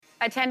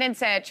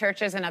Attendance at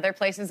churches and other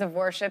places of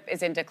worship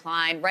is in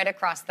decline right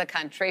across the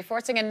country,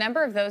 forcing a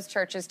number of those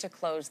churches to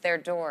close their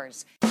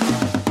doors.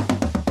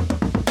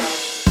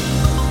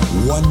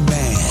 One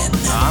man.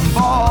 I'm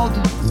bald.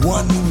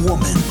 One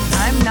woman.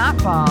 I'm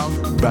not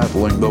bald.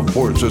 Battling the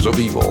forces of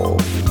evil.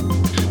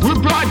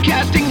 We're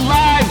broadcasting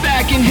live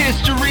back in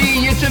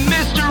history. It's a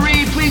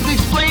mystery. Please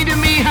explain to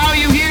me how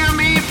you hear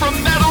me from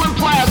metal and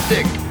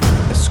plastic.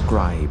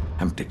 Ascribe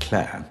and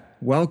declare.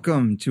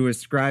 Welcome to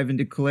Ascribe and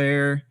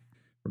Declare.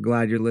 We're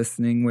glad you're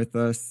listening with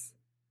us.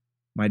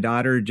 My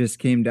daughter just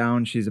came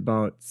down. She's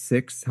about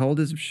 6. How old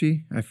is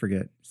she? I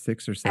forget.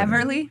 6 or 7.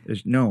 Everly?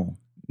 No.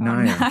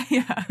 Naya.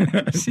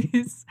 Naya.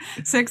 She's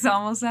 6,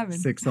 almost 7.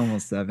 6,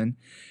 almost 7.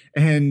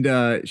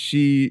 And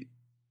she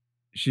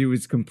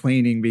was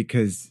complaining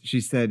because she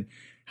said,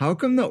 how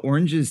come the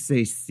oranges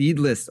say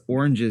seedless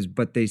oranges,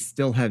 but they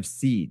still have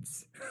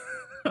seeds?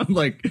 I'm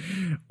like,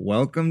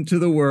 welcome to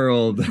the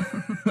world.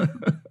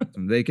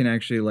 They can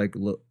actually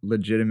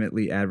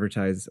legitimately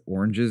advertise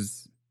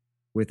oranges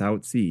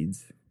without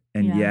seeds,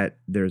 and yet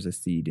there's a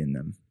seed in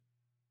them.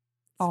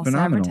 False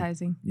phenomenal.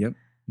 Advertising. Yep.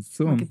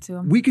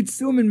 We could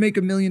sue them and make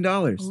 $1 million.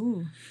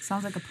 Ooh,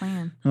 sounds like a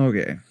plan.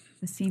 Okay.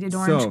 The seeded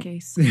orange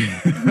case.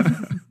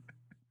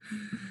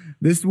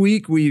 This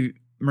week,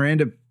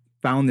 Miranda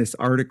found this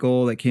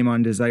article that came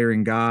on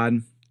Desiring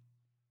God,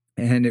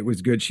 and it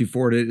was good. She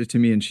forwarded it to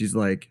me, and she's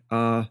like,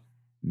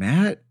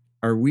 Matt,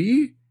 are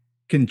we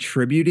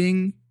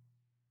contributing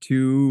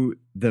to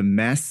the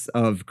mess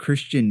of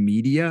Christian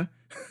media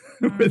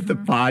with the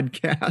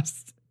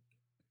podcast?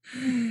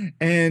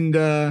 And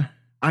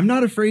I'm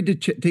not afraid to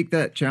take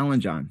that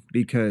challenge on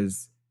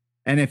because,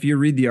 and if you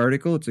read the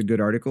article, it's a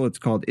good article. It's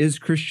called, Is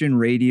Christian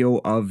Radio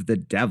of the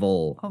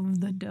Devil?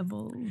 Of the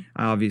devil.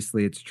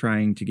 Obviously, it's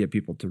trying to get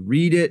people to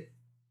read it.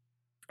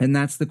 And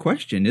that's the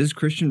question. Is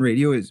Christian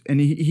radio,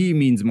 and he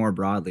means more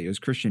broadly, is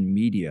Christian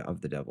media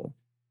of the devil?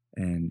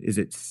 And is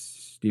it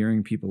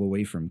steering people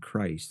away from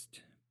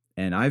Christ?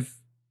 And I've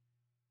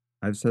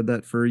said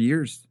that for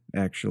years,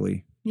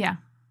 actually. Yeah.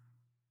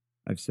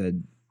 I've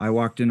said, I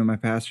walked into my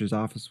pastor's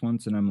office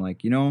once and I'm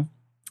like,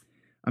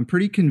 I'm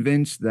pretty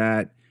convinced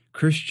that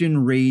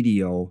Christian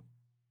radio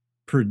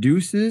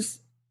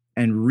produces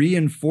and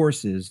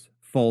reinforces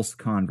false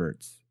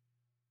converts.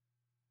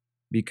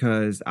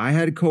 Because I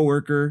had a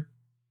coworker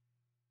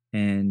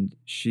and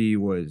she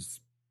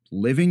was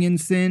living in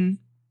sin,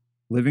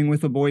 living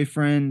with a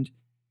boyfriend,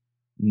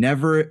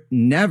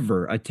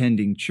 never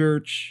attending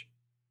church,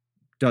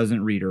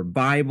 doesn't read her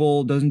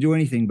Bible, doesn't do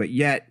anything. But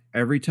yet,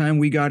 every time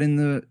we got in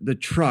the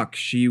truck,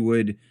 she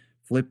would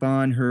flip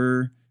on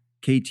her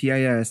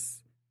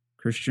KTIS,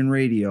 Christian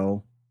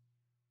radio,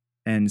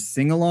 and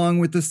sing along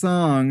with the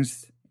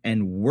songs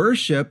and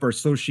worship, or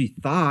so she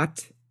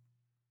thought,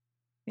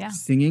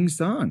 singing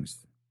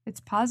songs.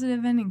 It's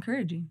positive and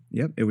encouraging.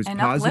 Yep, it was and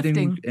positive,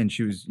 uplifting. And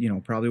she was,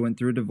 probably went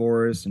through a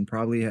divorce and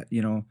probably,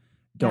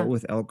 dealt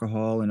with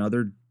alcohol and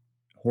other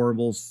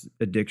horrible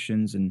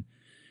addictions, and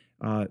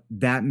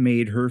that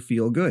made her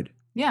feel good.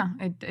 Yeah,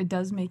 it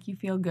does make you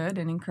feel good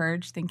and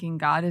encouraged, thinking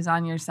God is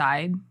on your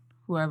side,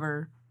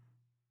 whoever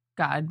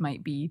God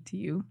might be to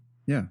you.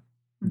 Yeah,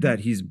 that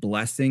he's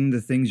blessing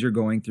the things you're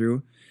going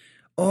through.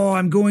 Oh,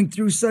 I'm going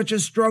through such a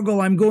struggle.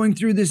 I'm going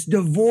through this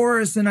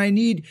divorce and I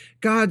need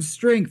God's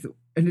strength.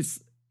 And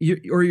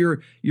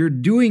you're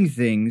doing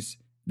things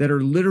that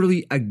are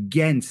literally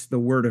against the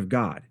word of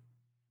God.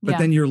 But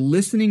then you're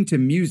listening to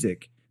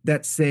music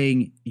that's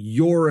saying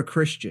you're a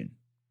Christian.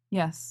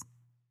 Yes.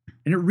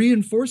 And it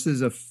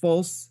reinforces a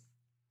false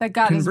that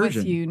God conversion. is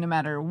with you no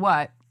matter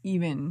what,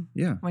 even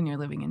when you're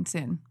living in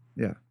sin.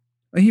 Yeah.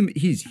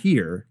 He's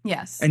here.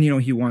 Yes. And,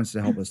 he wants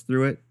to help us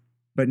through it,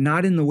 but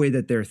not in the way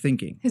that they're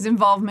thinking. His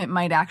involvement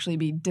might actually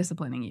be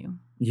disciplining you.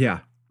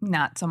 Yeah.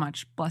 Not so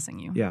much blessing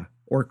you. Yeah.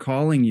 Or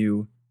calling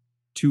you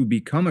to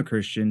become a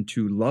Christian,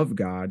 to love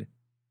God.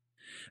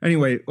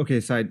 Anyway, okay,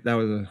 that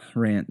was a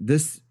rant.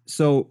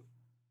 So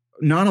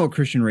not all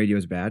Christian radio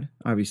is bad,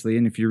 obviously.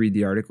 And if you read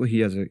the article,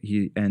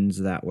 he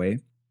ends that way.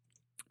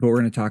 But we're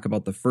going to talk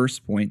about the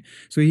first point.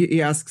 So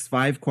he asks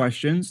 5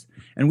 questions,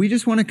 and we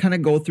just want to kind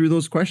of go through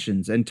those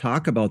questions and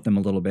talk about them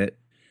a little bit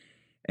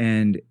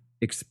and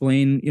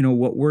explain,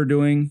 what we're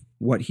doing,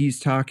 what he's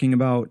talking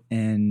about,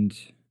 and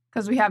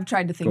because we have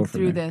tried to think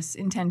through this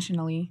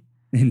intentionally.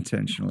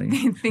 Intentionally.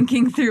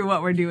 Thinking through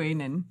what we're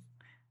doing and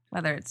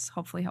whether it's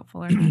hopefully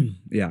helpful or not.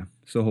 Yeah,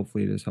 so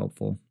hopefully it is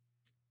helpful.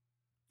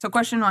 So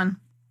question 1.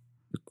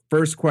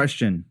 First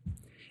question.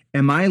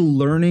 Am I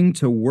learning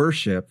to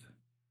worship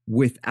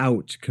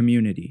without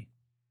community?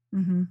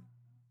 Mm-hmm.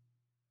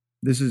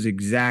 This is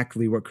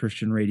exactly what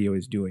Christian radio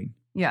is doing.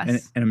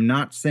 Yes. And I'm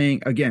not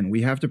saying, again,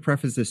 we have to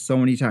preface this so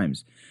many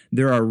times.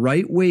 There are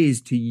right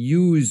ways to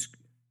use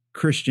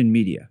Christian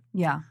media.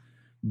 Yeah.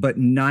 But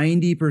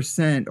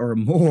 90% or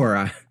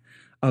more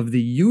of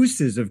the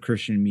uses of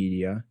Christian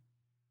media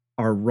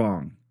are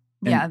wrong.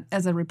 And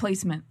as a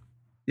replacement.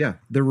 Yeah,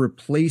 they're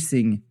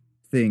replacing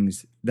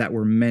things that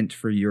were meant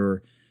for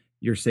your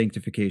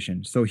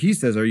sanctification. So he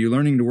says, are you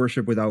learning to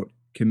worship without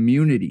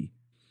community?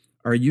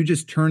 are you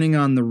just turning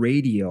on the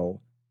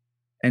radio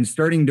and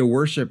starting to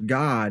worship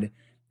God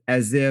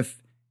as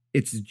if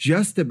it's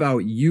just about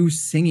you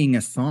singing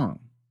a song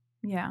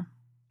Yeah.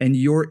 and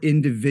your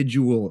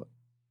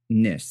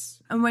individualness?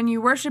 And when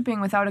you're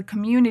worshiping without a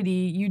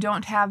community, you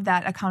don't have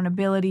that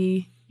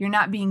accountability. You're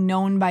not being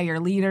known by your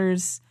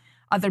leaders.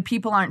 Other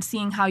people aren't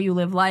seeing how you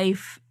live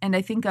life. And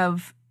I think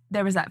of,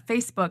 there's a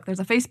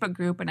Facebook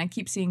group, and I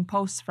keep seeing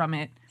posts from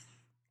it.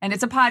 And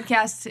it's a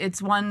podcast.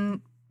 It's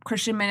one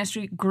Christian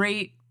ministry,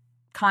 great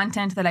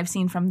content that I've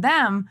seen from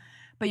them.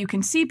 But you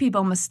can see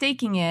people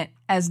mistaking it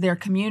as their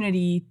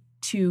community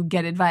to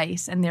get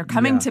advice. And they're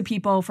coming to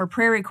people for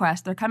prayer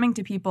requests. They're coming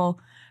to people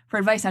for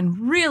advice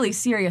on really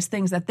serious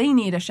things that they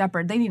need a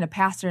shepherd. They need a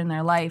pastor in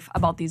their life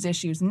about these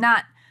issues,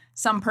 not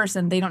some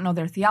person. They don't know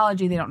their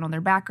theology. They don't know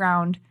their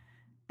background.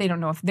 They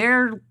don't know if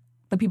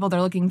the people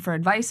they're looking for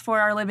advice for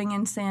are living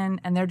in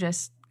sin, and they're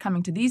just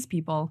coming to these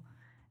people.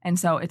 And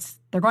so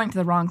they're going to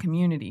the wrong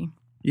community.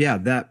 Yeah,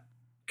 that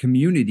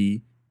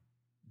community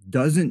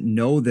doesn't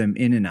know them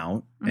in and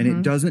out, and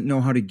it doesn't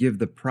know how to give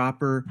the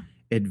proper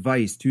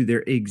advice to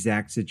their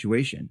exact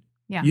situation.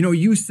 Yeah. You know,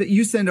 you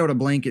send out a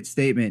blanket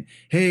statement,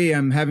 hey,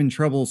 I'm having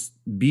trouble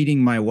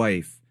beating my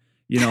wife.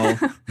 You know,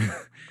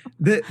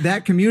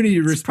 that community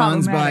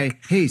responds by,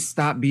 hey,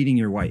 stop beating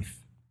your wife.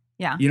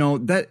 Yeah. You know,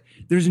 that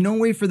there's no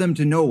way for them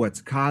to know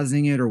what's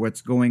causing it or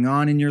what's going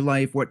on in your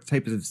life, what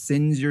types of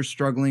sins you're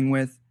struggling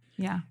with.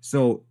 Yeah.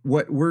 So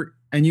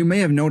and you may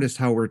have noticed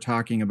how we're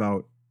talking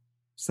about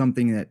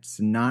something that's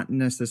not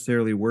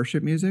necessarily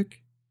worship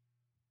music.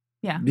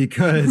 Yeah.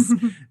 Because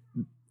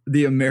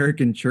the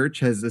American church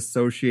has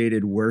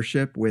associated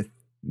worship with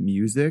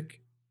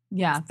music.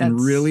 Yeah. That's and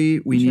really,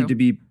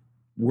 true.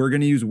 we're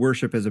going to use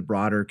worship as a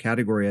broader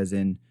category, as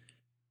in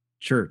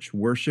church,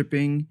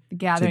 worshiping the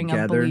gathering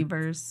together, of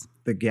believers.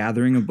 The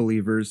gathering of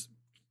believers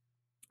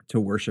to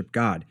worship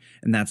God.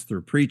 And that's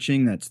through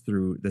preaching, that's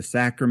through the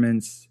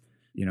sacraments,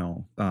 you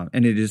know,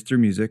 and it is through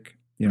music,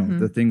 you know,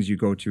 the things you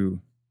go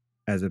to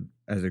as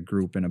a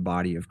group and a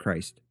body of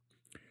Christ.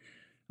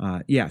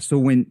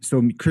 So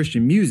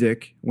Christian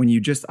music, when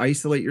you just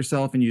isolate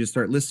yourself and you just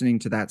start listening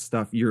to that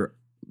stuff, you're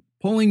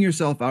pulling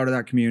yourself out of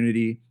that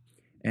community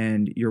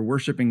and you're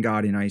worshiping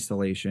God in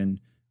isolation,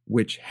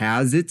 which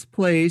has its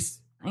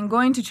place. And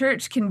going to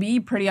church can be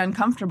pretty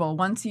uncomfortable.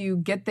 Once you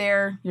get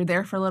there, you're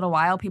there for a little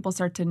while, people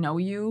start to know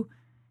you.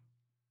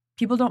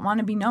 People don't want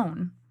to be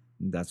known.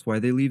 That's why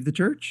they leave the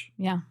church.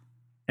 Yeah.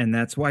 And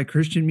that's why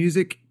Christian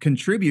music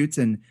contributes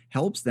and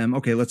helps them.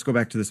 Okay, let's go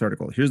back to this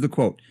article. Here's the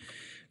quote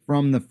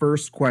from the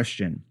first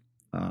question.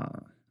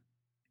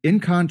 In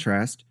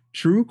contrast,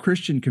 true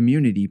Christian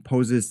community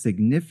poses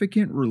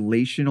significant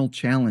relational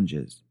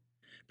challenges.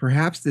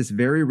 Perhaps this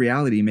very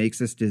reality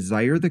makes us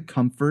desire the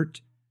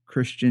comfort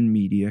Christian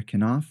media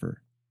can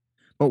offer.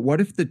 But what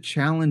if the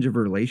challenge of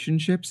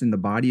relationships in the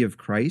body of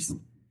Christ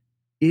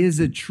is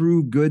a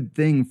true good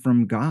thing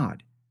from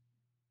God?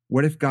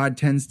 What if God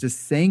tends to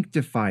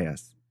sanctify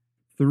us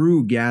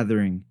through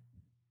gathering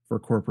for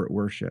corporate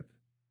worship?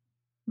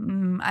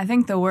 I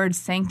think the word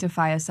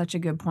sanctify is such a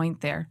good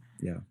point there.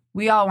 Yeah.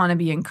 We all want to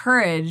be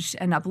encouraged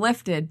and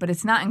uplifted, but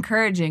it's not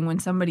encouraging when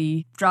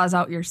somebody draws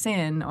out your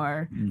sin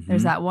or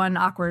there's that one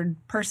awkward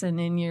person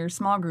in your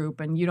small group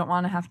and you don't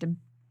want to have to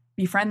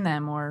befriend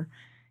them or,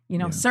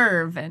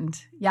 serve. And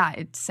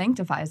it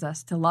sanctifies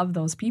us to love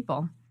those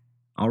people.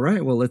 All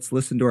right, well, let's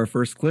listen to our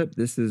first clip.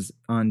 This is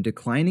on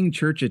declining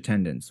church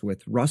attendance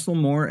with Russell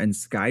Moore and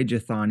Skye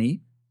Jethani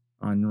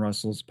on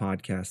Russell's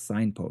podcast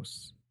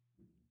Signposts.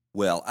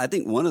 Well, I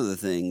think one of the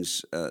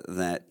things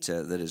that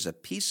is a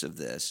piece of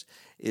this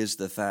is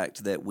the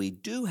fact that we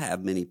do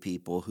have many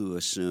people who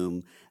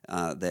assume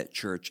that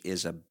church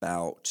is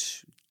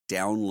about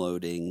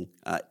downloading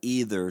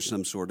either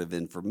some sort of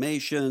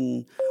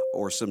information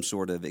or some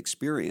sort of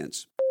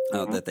experience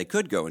that they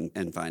could go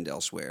and find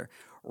elsewhere,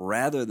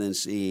 rather than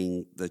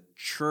seeing the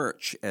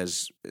church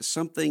as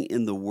something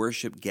in the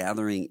worship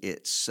gathering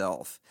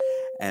itself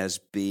as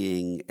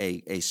being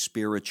a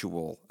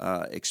spiritual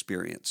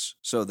experience.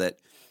 So that,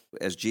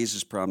 as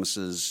Jesus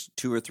promises,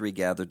 2 or 3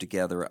 gathered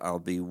together, I'll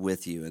be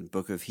with you. In the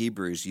book of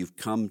Hebrews, you've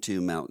come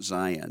to Mount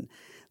Zion,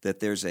 that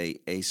there's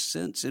a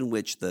sense in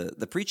which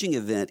the preaching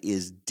event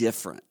is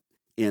different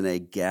in a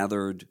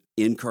gathered,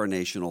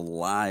 incarnational,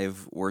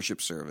 live worship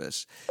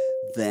service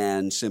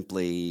than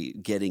simply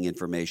getting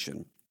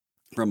information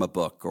from a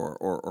book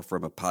or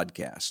from a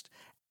podcast.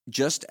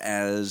 Just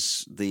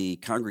as the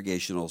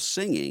congregational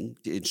singing,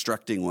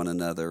 instructing one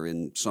another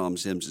in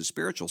psalms, hymns, and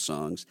spiritual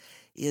songs,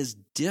 is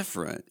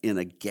different in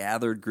a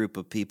gathered group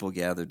of people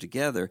gathered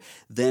together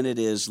than it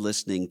is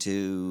listening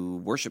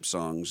to worship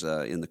songs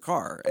in the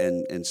car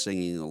and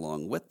singing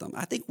along with them.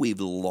 I think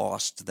we've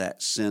lost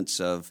that sense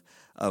of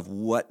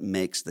what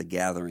makes the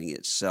gathering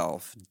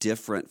itself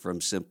different from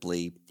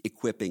simply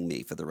equipping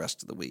me for the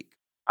rest of the week.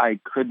 I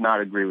could not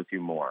agree with you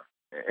more.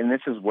 And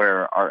this is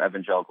where our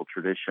evangelical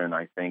tradition,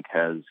 I think,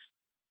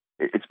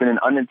 it's been an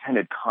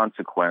unintended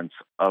consequence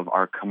of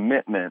our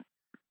commitment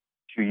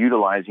to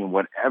utilizing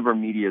whatever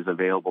media is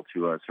available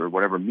to us or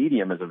whatever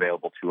medium is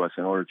available to us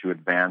in order to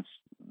advance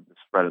the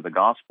spread of the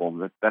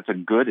gospel. That's a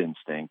good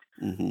instinct.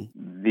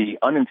 Mm-hmm. The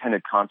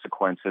unintended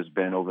consequence has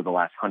been over the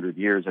last 100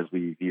 years as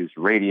we've used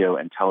radio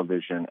and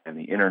television and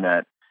the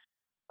internet.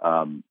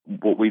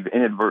 What we've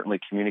inadvertently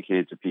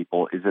communicated to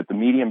people is that the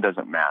medium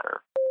doesn't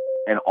matter,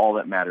 and all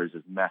that matters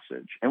is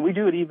message. And we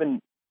do it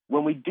even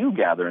when we do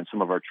gather in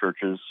some of our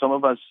churches. Some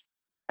of us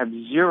have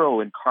zero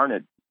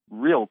incarnate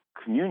real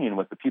communion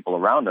with the people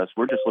around us.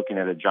 We're just looking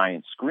at a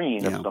giant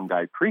screen of some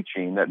guy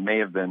preaching that may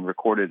have been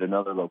recorded at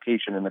another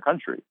location in the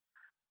country.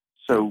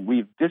 So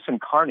we've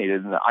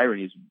disincarnated, and the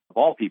irony is, of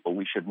all people,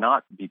 we should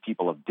not be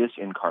people of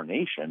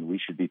disincarnation. We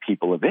should be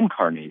people of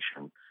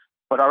incarnation.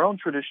 But our own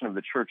tradition of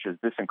the church has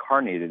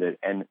disincarnated it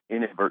and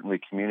inadvertently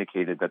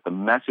communicated that the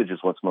message is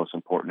what's most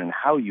important, and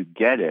how you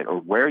get it or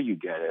where you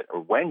get it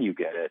or when you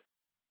get it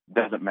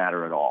doesn't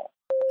matter at all.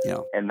 Yeah.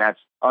 And that's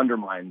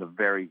undermined the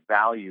very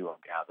value of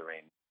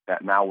gathering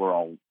that now we're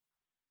all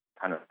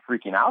kind of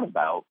freaking out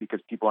about because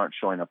people aren't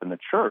showing up in the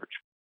church.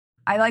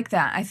 I like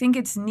that. I think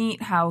it's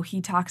neat how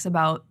he talks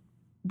about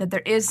that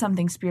there is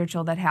something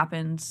spiritual that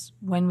happens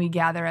when we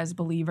gather as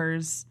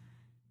believers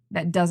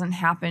that doesn't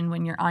happen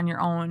when you're on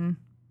your own,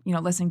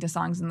 listening to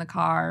songs in the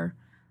car,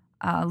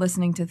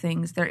 listening to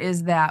things. There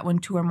is that when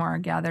two or more are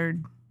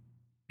gathered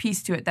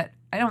piece to it that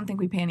I don't think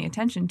we pay any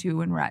attention to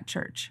when we're at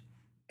church.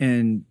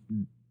 And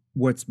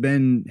what's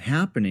been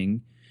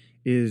happening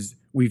is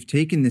we've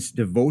taken this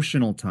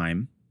devotional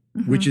time,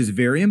 which is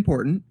very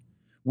important.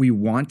 We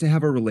want to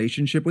have a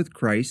relationship with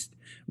Christ.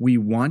 We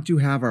want to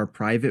have our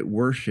private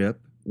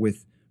worship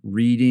with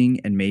reading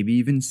and maybe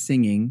even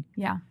singing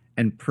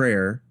and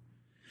prayer.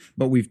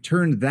 But we've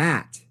turned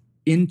that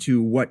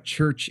into what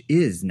church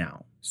is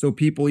now. So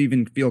people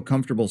even feel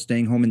comfortable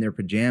staying home in their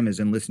pajamas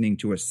and listening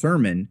to a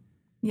sermon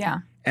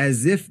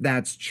as if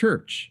that's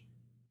church.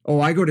 Oh,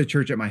 I go to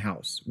church at my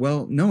house.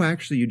 Well, no,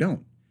 actually you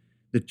don't.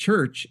 The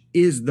church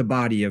is the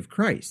body of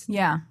Christ.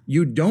 Yeah.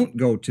 You don't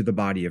go to the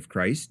body of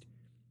Christ.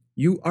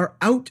 You are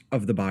out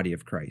of the body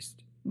of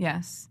Christ.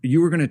 Yes.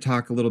 You were going to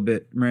talk a little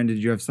bit, Miranda,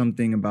 did you have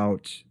something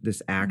about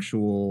this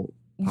actual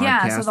podcast?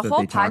 Yeah, so the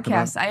whole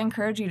podcast, I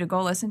encourage you to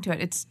go listen to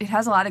it. It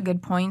has a lot of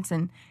good points,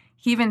 and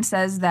he even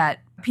says that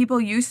people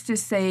used to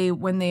say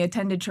when they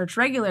attended church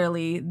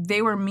regularly,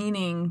 they were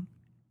meaning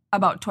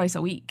about twice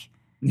a week.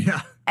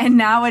 Yeah. And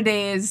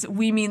nowadays,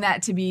 we mean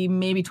that to be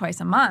maybe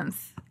twice a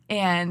month.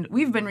 And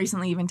we've been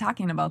recently even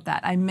talking about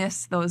that. I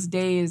miss those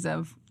days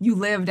of you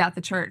lived at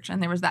the church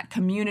and there was that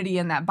community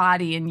in that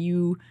body, and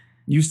you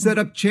set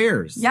up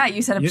chairs. Yeah,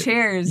 you set up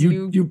chairs.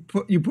 You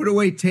put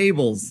away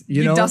tables.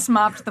 You know? Dust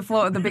mopped the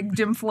floor, the big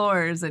gym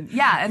floors, and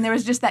there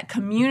was just that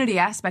community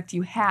aspect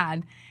you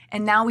had.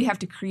 And now we have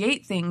to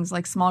create things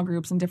like small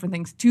groups and different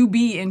things to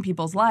be in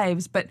people's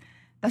lives, but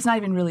that's not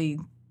even really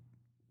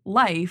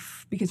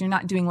life because you're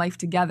not doing life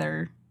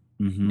together.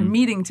 Mm-hmm. You're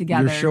meeting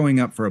together. You're showing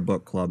up for a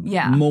book club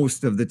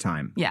most of the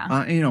time.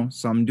 Yeah.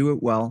 Some do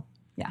it well.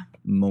 Yeah.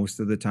 Most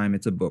of the time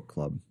it's a book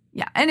club.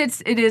 Yeah. And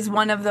it is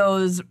one of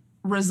those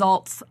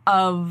results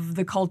of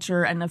the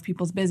culture and of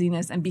people's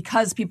busyness. And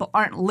because people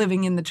aren't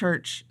living in the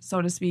church,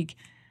 so to speak,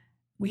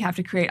 we have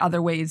to create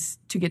other ways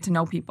to get to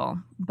know people.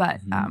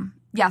 But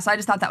so I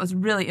just thought that was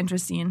really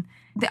interesting.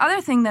 The other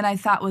thing that I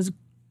thought was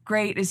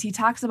great is he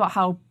talks about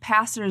how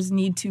pastors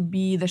need to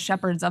be the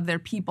shepherds of their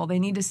people. They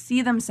need to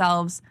see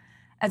themselves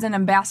as an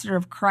ambassador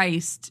of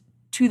Christ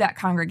to that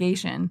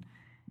congregation.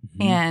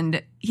 Mm-hmm.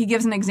 And he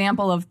gives an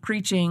example of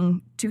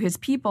preaching to his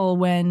people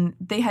when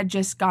they had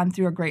just gone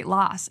through a great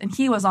loss. And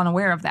he was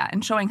unaware of that,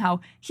 and showing how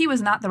he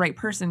was not the right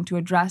person to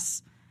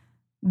address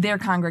their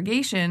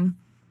congregation.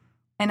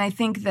 And I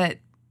think that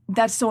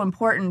that's so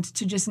important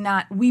to just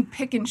not, we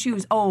pick and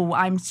choose, oh,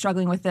 I'm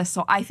struggling with this,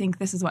 so I think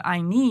this is what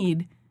I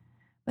need.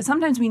 But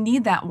sometimes we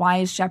need that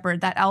wise shepherd,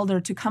 that elder,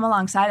 to come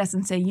alongside us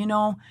and say,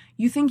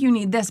 you think you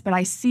need this, but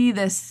I see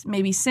this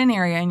maybe sin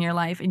area in your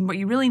life, and what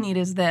you really need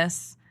is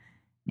this.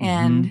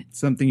 And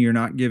something you're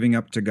not giving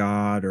up to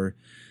God, or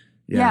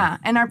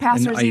and our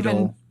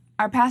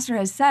pastor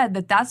has said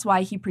that that's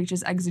why he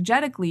preaches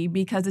exegetically,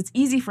 because it's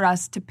easy for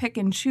us to pick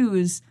and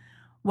choose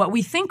what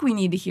we think we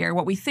need to hear,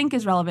 what we think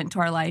is relevant to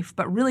our life,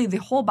 but really the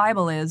whole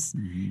Bible is.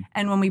 Mm-hmm.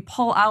 And when we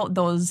pull out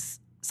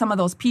some of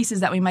those pieces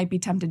that we might be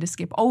tempted to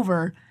skip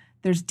over,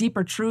 there's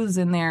deeper truths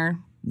in there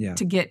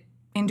to get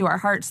into our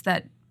hearts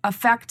that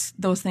affect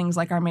those things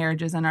like our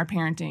marriages and our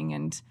parenting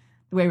and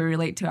the way we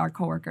relate to our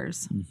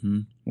coworkers.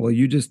 Mm-hmm. Well,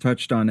 you just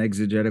touched on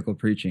exegetical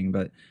preaching,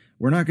 but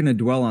we're not going to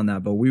dwell on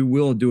that, but we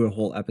will do a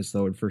whole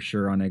episode for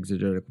sure on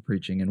exegetical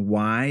preaching and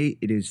why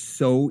it is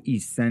so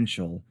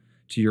essential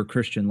to your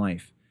Christian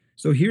life.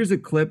 So here's a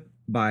clip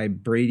by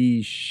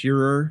Brady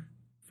Shearer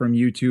from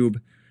YouTube.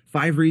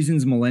 5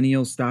 reasons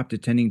millennials stopped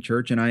attending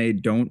church. And I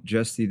don't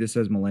just see this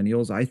as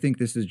millennials. I think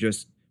this is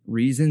just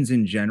reasons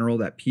in general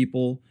that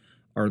people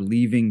are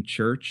leaving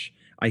church.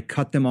 I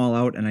cut them all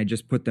out and I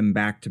just put them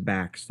back to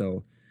back.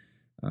 So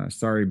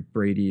sorry,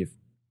 Brady, if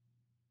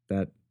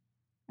that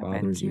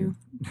bothers you.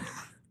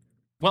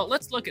 Well,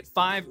 let's look at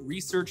 5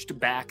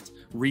 research-backed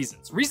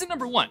reasons. Reason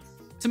number 1,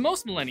 To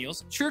most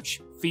millennials, church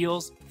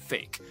feels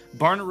fake.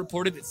 Barna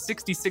reported that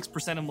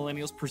 66% of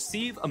millennials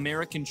perceive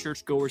American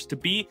churchgoers to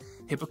be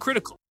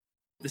hypocritical.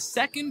 The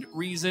second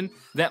reason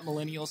that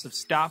millennials have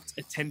stopped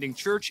attending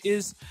church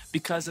is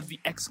because of the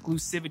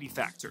exclusivity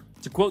factor.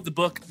 To quote the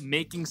book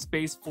Making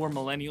Space for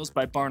Millennials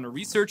by Barna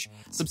Research,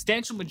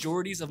 substantial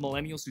majorities of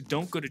millennials who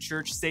don't go to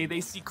church say they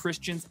see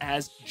Christians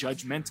as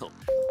judgmental.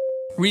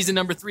 Reason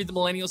number 3, the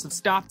millennials have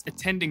stopped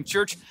attending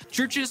church.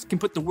 Churches can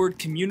put the word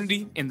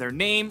community in their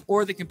name,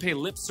 or they can pay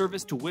lip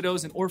service to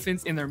widows and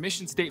orphans in their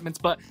mission statements,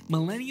 but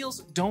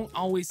millennials don't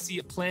always see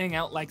it playing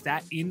out like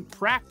that in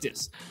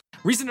practice.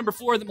 Reason number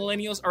 4, the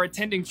millennials are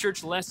attending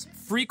church less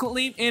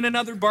frequently. In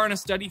another Barna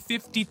study,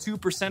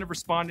 52% of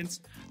respondents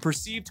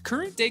perceived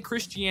current-day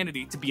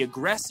Christianity to be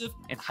aggressive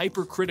and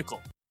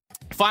hypercritical.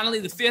 Finally,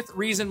 the 5th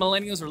reason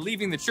millennials are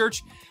leaving the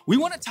church, we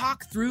want to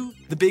talk through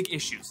the big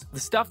issues, the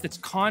stuff that's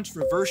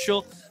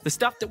controversial, the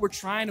stuff that we're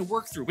trying to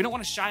work through. We don't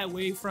want to shy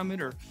away from it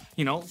or,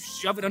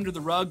 shove it under the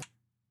rug.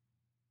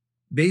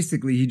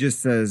 Basically, he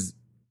just says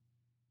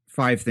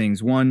 5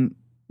 things. 1,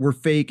 we're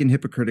fake and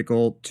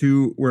hypocritical.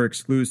 2, we're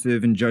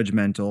exclusive and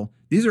judgmental.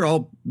 These are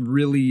all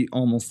really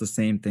almost the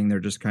same thing. They're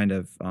just kind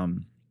of,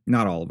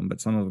 not all of them,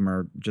 but some of them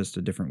are just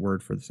a different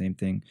word for the same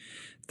thing.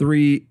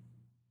 3,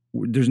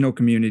 there's no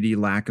community,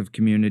 lack of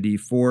community.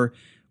 4,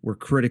 we're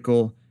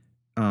critical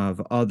of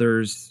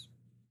others.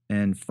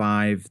 And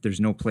 5,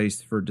 there's no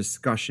place for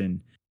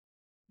discussion.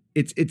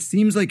 It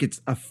seems like it's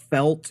a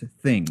felt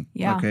thing.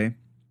 Yeah. Okay.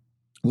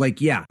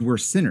 Like, yeah, we're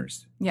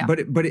sinners. Yeah.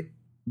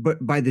 But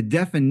by the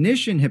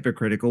definition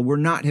hypocritical, we're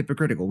not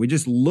hypocritical. We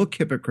just look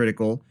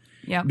hypocritical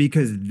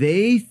because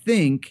they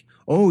think,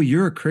 oh,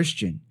 you're a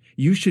Christian.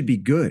 You should be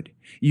good.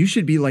 You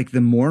should be like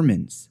the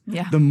Mormons.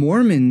 Yeah. The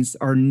Mormons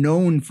are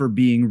known for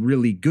being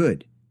really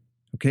good.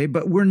 Okay.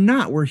 But we're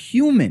not. We're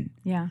human.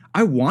 Yeah.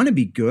 I want to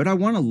be good. I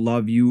want to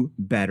love you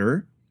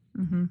better,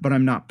 but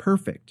I'm not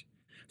perfect.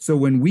 So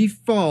when we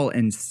fall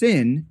and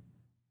sin,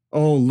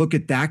 oh, look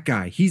at that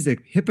guy. He's a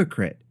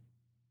hypocrite.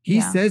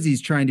 He says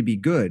he's trying to be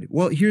good.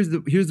 Well, here's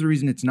the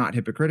reason it's not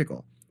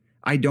hypocritical.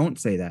 I don't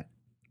say that.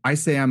 I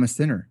say I'm a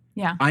sinner.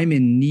 Yeah. I'm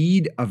in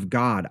need of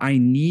God. I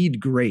need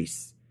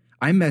grace.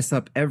 I mess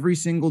up every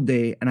single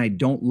day and I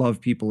don't love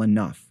people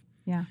enough.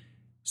 Yeah.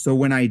 So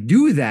when I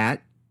do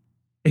that,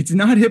 it's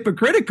not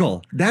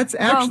hypocritical. That's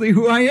actually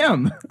who I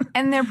am.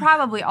 And they're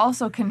probably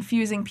also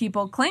confusing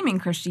people claiming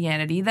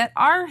Christianity that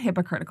are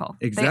hypocritical.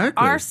 Exactly. They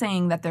are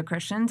saying that they're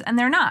Christians and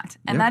they're not.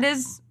 And that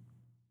is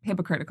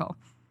hypocritical.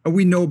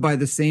 We know by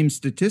the same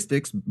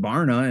statistics,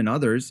 Barna and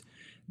others,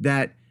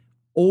 that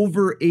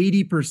over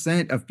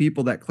 80% of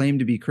people that claim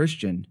to be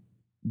Christian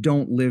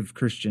don't live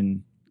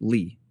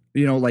Christianly.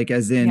 Like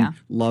as in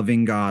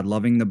loving God,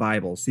 loving the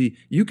Bible. See,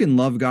 you can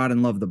love God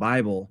and love the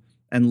Bible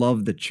and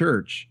love the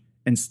church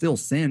and still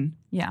sin.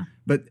 Yeah.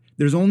 But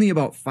there's only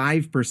about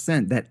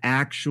 5% that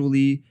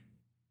actually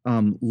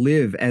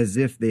live as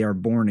if they are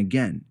born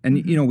again.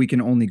 And, we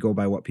can only go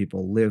by what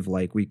people live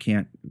like. We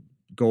can't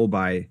go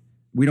by,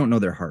 we don't know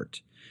their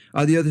heart.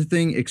 The other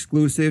thing,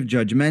 exclusive,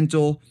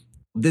 judgmental.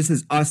 This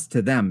is us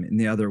to them in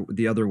the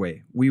other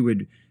way. We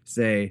would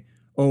say,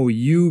 oh,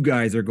 you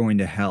guys are going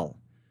to hell.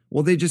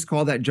 Well, they just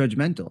call that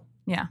judgmental.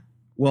 Yeah.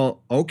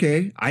 Well,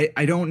 okay.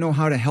 I don't know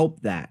how to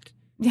help that.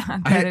 Yeah,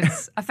 that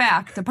is a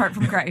fact apart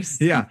from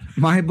Christ. Yeah.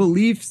 My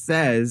belief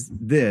says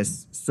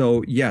this.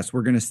 So, yes,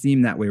 we're going to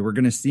seem that way. We're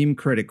going to seem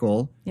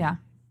critical. Yeah.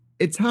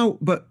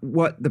 But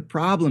what the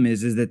problem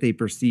is that they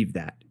perceive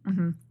that.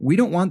 We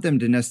don't want them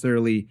to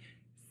necessarily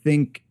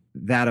think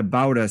that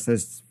about us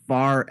as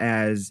far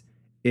as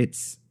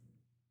it's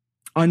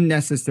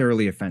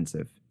unnecessarily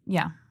offensive.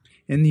 Yeah.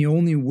 And the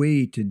only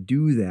way to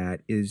do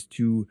that is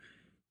to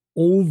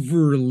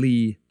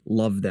overly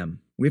love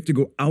them. We have to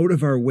go out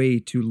of our way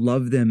to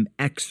love them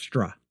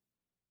extra.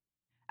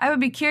 I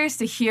would be curious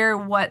to hear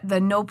what the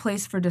no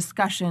place for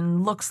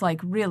discussion looks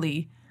like,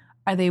 really.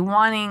 Are they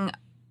wanting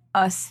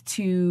us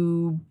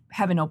to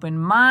have an open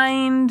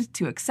mind,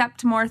 to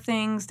accept more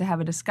things, to have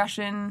a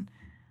discussion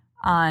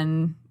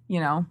on,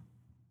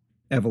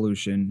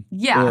 evolution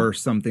or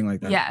something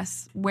like that?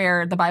 Yes,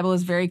 where the Bible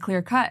is very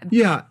clear cut.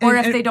 Yeah. Or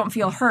if they don't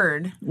feel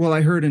heard. Well,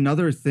 I heard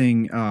another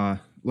thing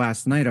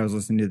last night. I was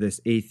listening to this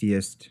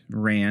atheist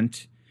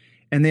rant,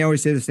 and they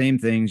always say the same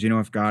things.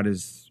 If God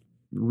is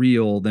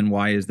real, then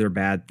why is there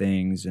bad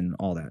things and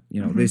all that?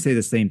 They say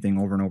the same thing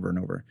over and over and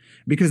over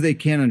because they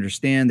can't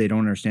understand. They don't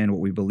understand what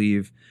we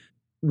believe.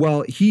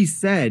 Well, he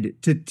said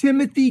to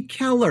Timothy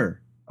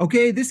Keller,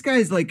 okay, this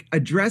guy's like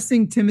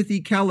addressing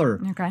Timothy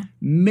Keller, okay,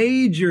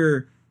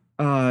 major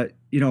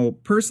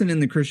person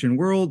in the Christian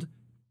world,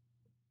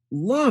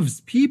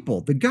 loves people.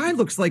 The guy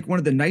looks like one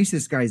of the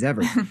nicest guys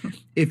ever.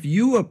 If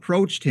you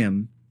approached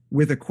him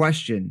with a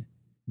question,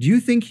 do you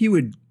think he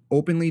would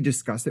openly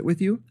discuss it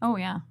with you? Oh,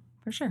 yeah,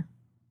 for sure.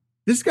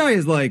 This guy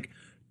is like,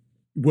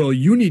 well,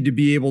 you need to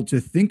be able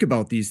to think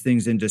about these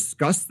things and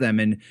discuss them.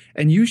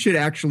 And you should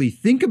actually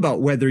think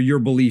about whether your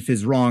belief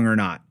is wrong or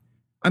not.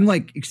 I'm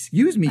like,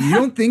 excuse me, you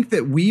don't think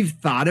that we've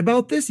thought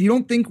about this? You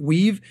don't think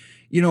we've,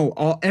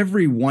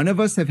 every one of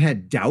us have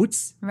had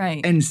doubts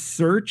Right. and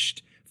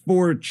searched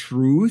for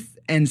truth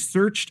and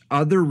searched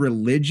other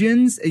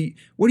religions?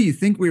 What do you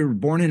think? We were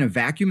born in a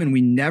vacuum and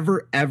we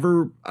never,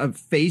 ever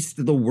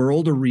faced the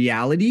world or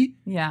reality?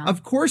 Yeah.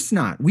 Of course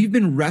not. We've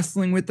been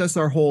wrestling with this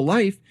our whole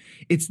life.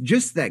 It's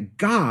just that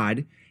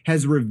God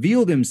has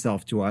revealed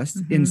himself to us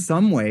in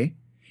some way.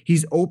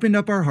 He's opened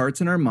up our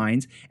hearts and our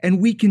minds, and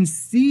we can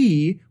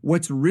see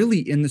what's really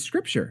in the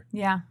scripture.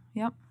 Yeah.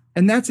 Yep.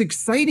 And that's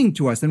exciting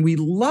to us, and we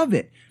love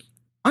it.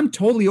 I'm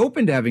totally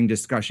open to having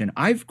discussion.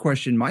 I've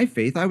questioned my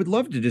faith. I would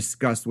love to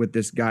discuss with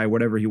this guy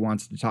whatever he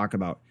wants to talk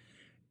about.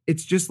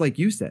 It's just like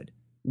you said.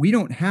 We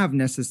don't have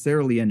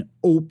necessarily an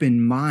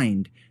open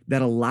mind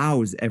that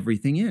allows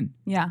everything in.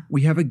 Yeah.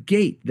 We have a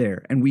gate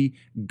there, and we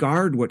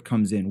guard what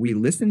comes in. We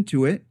listen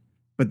to it,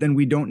 but then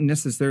we don't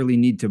necessarily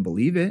need to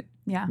believe it.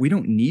 Yeah. We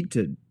don't need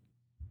to,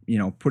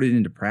 put it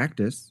into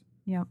practice.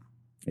 Yep.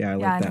 Yeah,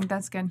 I think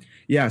that's good.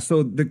 Yeah,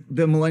 so the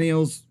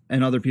millennials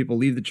and other people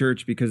leave the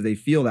church because they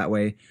feel that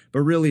way.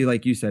 But really,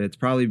 like you said, it's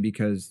probably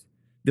because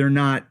they're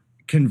not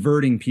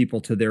converting people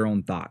to their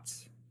own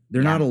thoughts.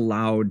 They're not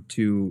allowed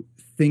to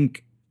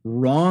think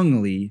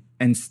wrongly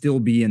and still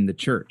be in the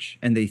church.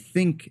 And they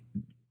think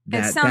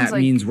that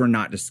means we're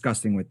not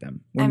discussing with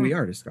them when we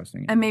are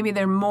discussing it. And maybe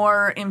they're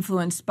more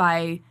influenced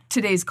by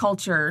today's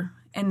culture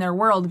and their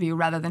worldview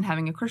rather than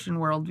having a Christian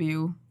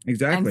worldview.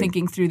 Exactly. And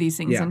thinking through these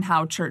things and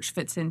how church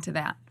fits into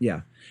that.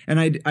 Yeah. And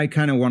I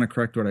kind of want to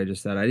correct what I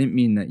just said. I didn't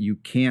mean that you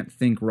can't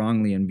think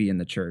wrongly and be in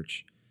the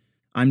church.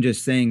 I'm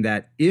just saying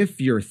that if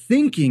you're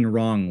thinking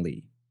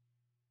wrongly,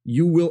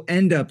 you will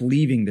end up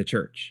leaving the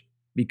church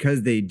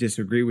because they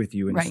disagree with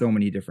you in so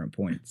many different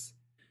points.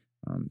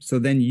 So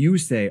then you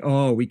say,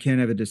 oh, we can't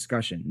have a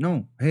discussion.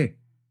 No, hey,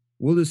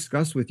 we'll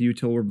discuss with you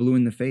till we're blue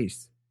in the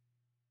face.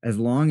 As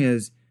long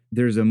as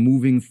there's a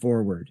moving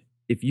forward.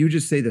 If you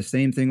just say the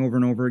same thing over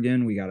and over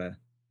again, we gotta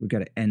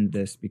end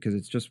this because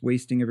it's just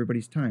wasting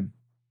everybody's time.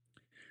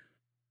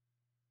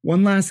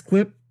 One last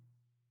clip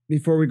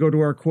before we go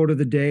to our quote of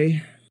the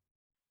day.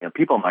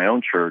 People in my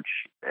own church,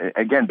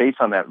 again, based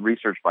on that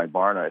research by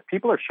Barna, if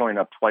people are showing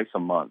up twice a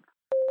month,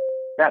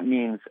 that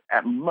means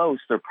at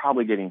most they're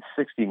probably getting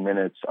 60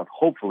 minutes of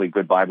hopefully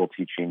good Bible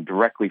teaching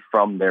directly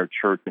from their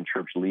church and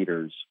church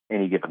leaders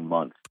any given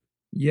month.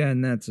 Yeah,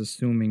 and that's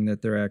assuming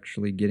that they're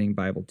actually getting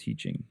Bible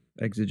teaching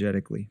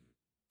exegetically.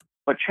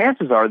 But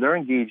chances are they're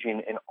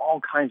engaging in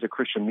all kinds of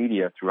Christian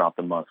media throughout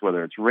the month,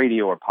 whether it's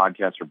radio or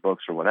podcasts or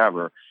books or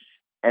whatever.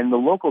 And the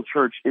local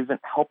church isn't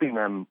helping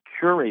them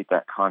curate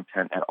that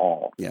content at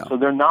all. Yeah. So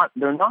they're not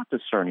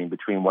discerning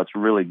between what's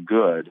really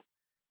good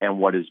and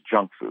what is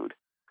junk food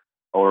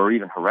or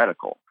even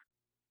heretical.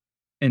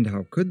 And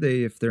how could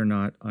they if they're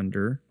not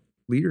under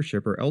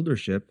leadership or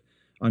eldership,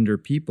 under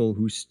people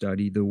who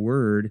study the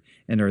word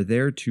and are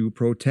there to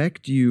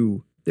protect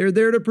you? They're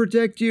there to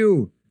protect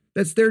you.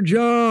 That's their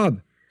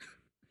job.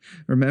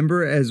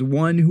 Remember, as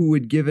one who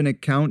would give an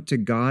account to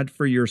God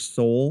for your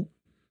soul.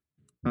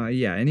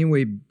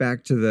 Anyway,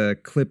 back to the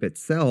clip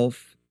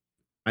itself.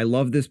 I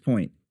love this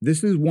point.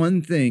 This is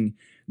one thing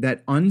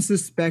that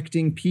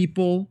unsuspecting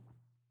people,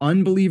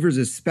 unbelievers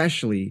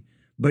especially,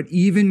 but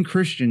even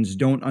Christians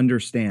don't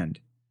understand.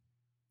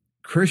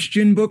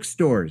 Christian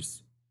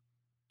bookstores,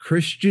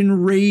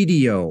 Christian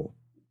radio,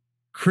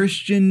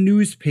 Christian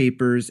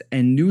newspapers,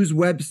 and news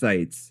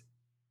websites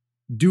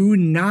do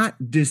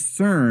not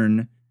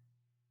discern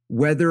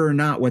whether or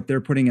not what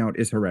they're putting out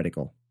is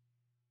heretical.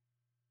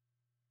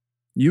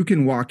 You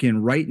can walk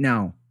in right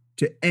now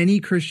to any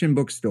Christian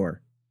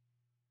bookstore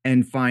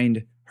and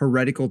find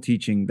heretical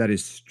teaching that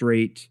is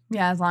straight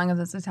as long as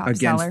it's a top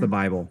against seller. the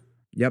Bible.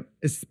 Yep,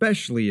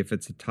 especially if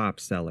it's a top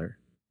seller.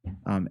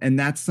 And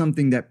that's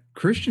something that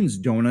Christians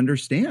don't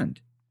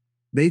understand.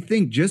 They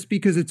think just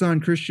because it's on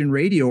Christian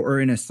radio or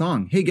in a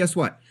song, hey, guess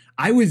what?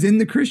 I was in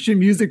the Christian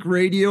music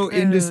radio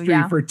industry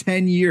for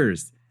 10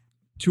 years,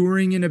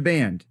 touring in a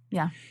band.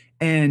 Yeah.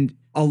 And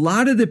a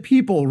lot of the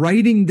people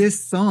writing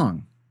this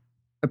song,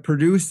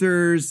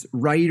 producers,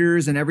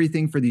 writers, and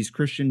everything for these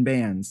Christian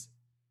bands,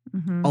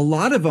 a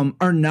lot of them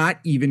are not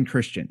even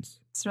Christians.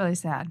 It's really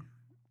sad.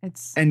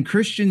 And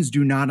Christians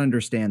do not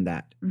understand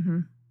that.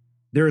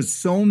 There's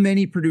so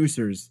many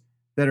producers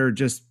that are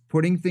just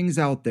putting things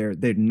out there.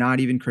 They're not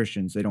even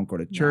Christians. They don't go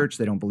to church.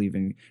 They don't believe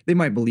they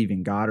might believe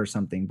in God or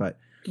something, but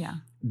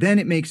then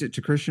it makes it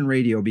to Christian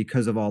radio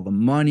because of all the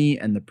money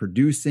and the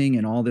producing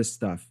and all this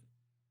stuff.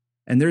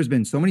 And there's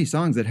been so many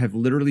songs that have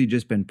literally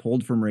just been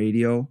pulled from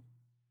radio.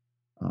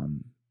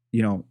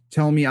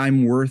 Tell Me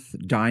I'm Worth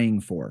Dying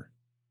For.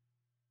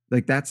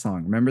 Like that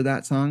song. Remember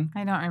that song?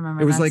 I don't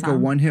remember. It was like a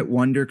one-hit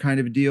wonder kind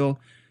of deal.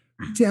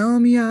 Tell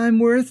me I'm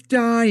worth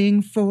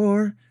dying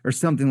for, or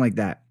something like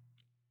that.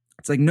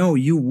 It's like, no,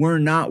 you were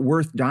not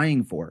worth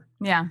dying for.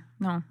 Yeah,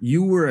 no.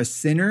 You were a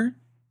sinner,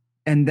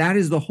 and that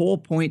is the whole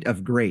point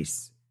of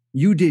grace.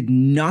 You did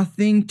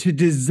nothing to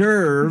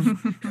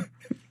deserve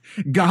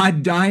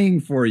God dying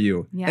for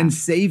you and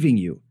saving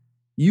you.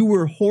 You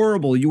were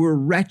horrible. You were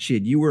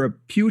wretched. You were a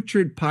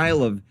putrid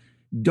pile of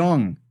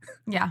dung.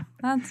 Yeah,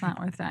 that's not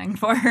worth dying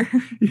for.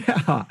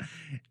 Yeah.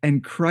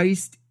 And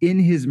Christ, in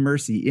his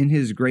mercy, in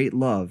his great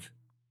love,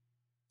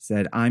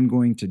 said, I'm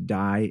going to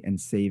die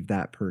and save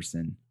that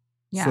person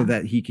so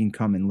that he can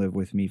come and live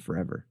with me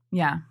forever.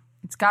 Yeah.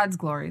 It's God's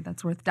glory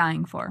that's worth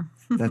dying for.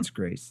 That's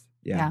grace.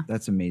 Yeah,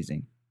 that's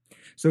amazing.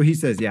 So he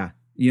says,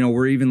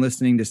 we're even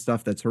listening to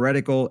stuff that's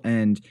heretical,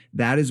 and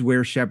that is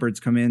where shepherds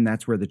come in.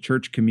 That's where the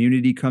church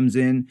community comes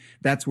in.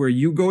 That's where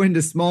you go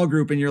into small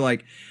group and you're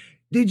like,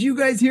 did you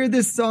guys hear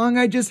this song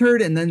I just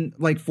heard? And then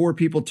like 4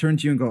 people turn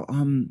to you and go,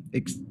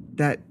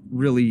 that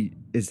really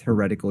is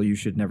heretical. You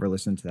should never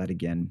listen to that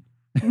again.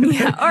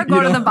 Yeah, or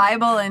go to the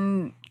Bible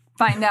and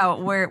find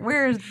out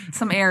where's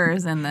some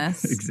errors in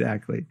this.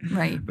 Exactly.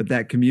 Right. But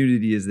that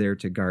community is there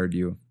to guard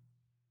you.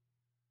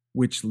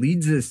 Which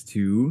leads us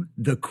to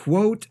the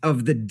quote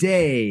of the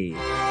day.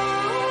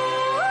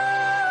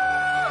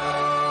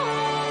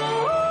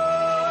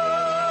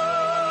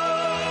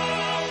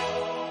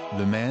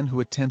 The man who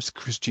attempts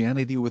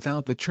Christianity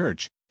without the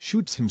church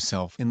shoots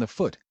himself in the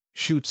foot,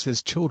 shoots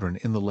his children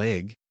in the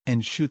leg,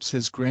 and shoots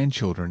his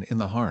grandchildren in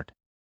the heart.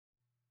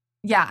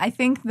 Yeah, I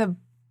think the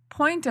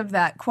point of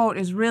that quote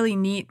is really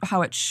neat,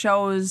 how it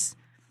shows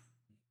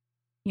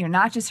you're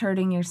not just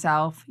hurting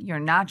yourself, you're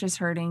not just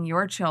hurting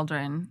your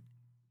children.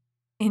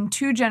 In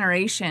 2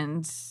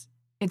 generations,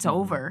 it's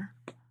over.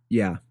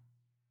 Yeah.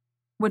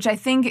 Which I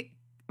think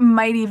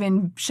might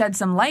even shed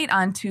some light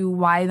onto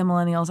why the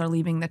millennials are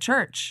leaving the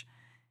church.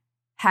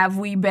 Have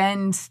we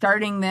been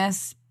starting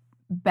this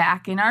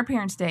back in our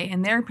parents' day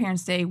and their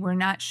parents' day? We're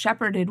not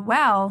shepherded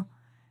well,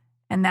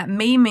 and that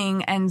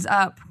maiming ends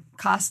up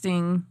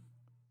costing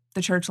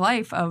the church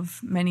life of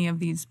many of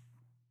these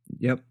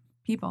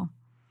people.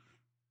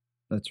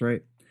 That's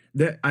right.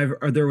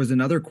 There was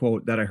another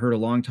quote that I heard a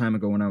long time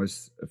ago when I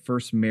was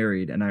first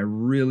married, and I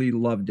really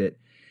loved it.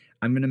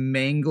 I'm going to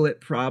mangle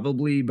it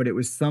probably, but it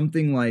was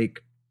something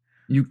like,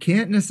 you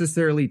can't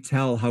necessarily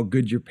tell how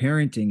good your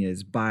parenting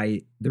is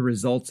by the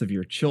results of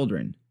your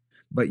children,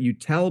 but you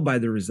tell by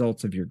the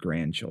results of your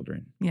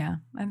grandchildren. Yeah,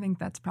 I think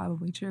that's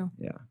probably true.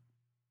 Yeah.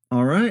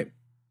 All right.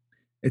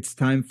 It's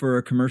time for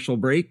a commercial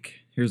break.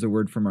 Here's a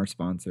word from our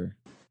sponsor.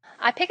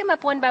 I pick them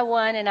up one by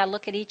one, and I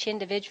look at each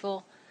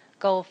individual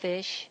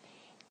goldfish.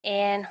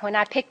 And when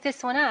I picked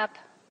this one up,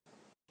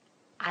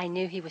 I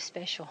knew he was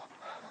special.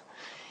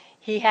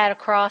 He had a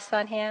cross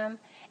on him,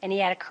 and he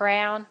had a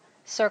crown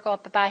circle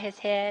up by his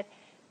head,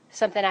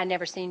 something I'd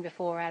never seen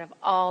before out of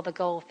all the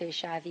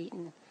goldfish I've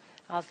eaten.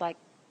 I was like,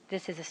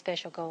 this is a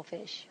special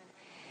goldfish.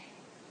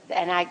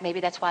 And maybe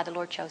that's why the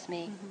Lord chose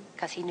me,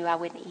 because he knew I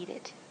wouldn't eat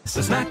it.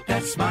 The snack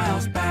that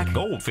smiles back,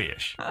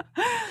 goldfish.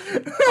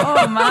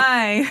 Oh,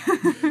 my.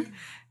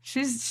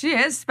 She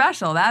is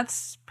special.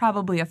 That's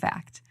probably a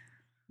fact.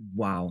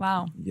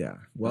 Wow. Yeah.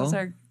 Well,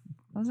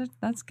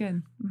 that's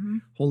good. Mm-hmm.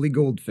 Holy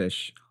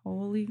goldfish.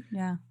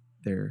 Yeah.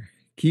 They're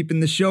keeping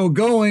the show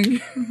going.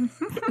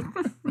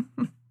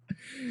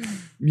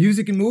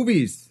 Music and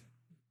movies.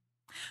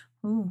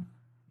 Ooh.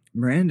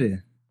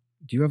 Miranda,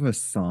 do you have a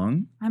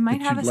song I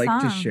might have a you'd like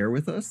song to share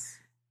with us?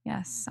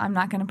 Yes. I'm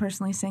not going to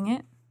personally sing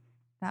it.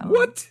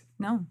 What?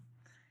 No.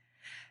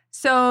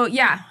 So,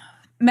 yeah.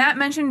 Matt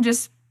mentioned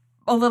just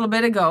a little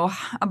bit ago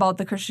about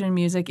the Christian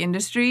music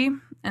industry.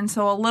 And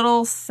so a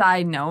little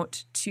side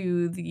note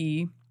to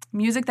the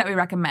music that we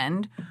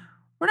recommend.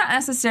 We're not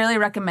necessarily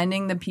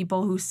recommending the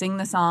people who sing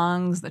the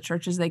songs, the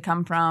churches they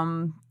come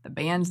from, the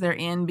bands they're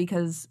in,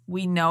 because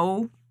we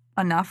know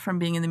enough from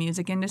being in the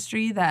music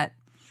industry that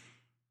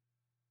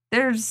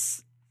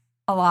there's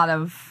a lot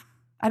of,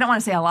 I don't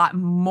want to say a lot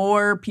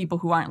more people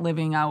who aren't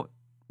living out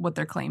what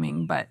they're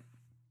claiming, but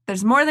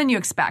there's more than you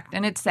expect,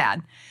 and it's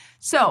sad.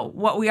 So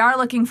what we are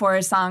looking for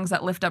is songs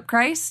that lift up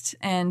Christ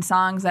and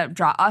songs that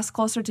draw us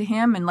closer to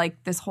him. And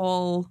like this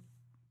whole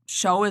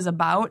show is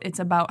about, it's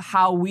about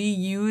how we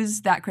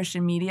use that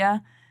Christian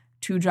media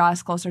to draw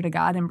us closer to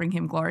God and bring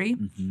him glory.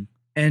 Mm-hmm.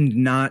 And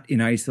not in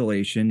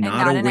isolation,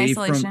 not away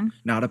from,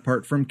 not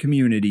apart from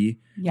community,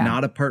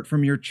 not apart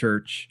from your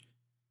church.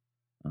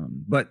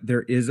 But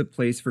there is a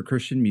place for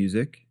Christian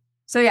music.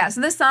 So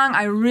so this song,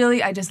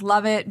 I just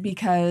love it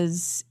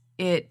because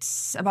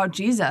it's about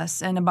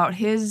Jesus and about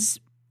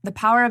the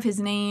power of his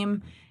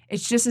name.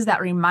 It's just as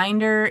that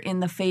reminder in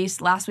the face.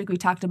 Last week we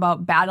talked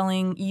about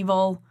battling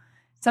evil.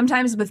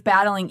 Sometimes with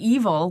battling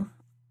evil,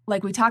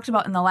 like we talked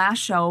about in the last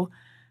show,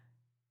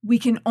 we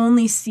can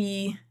only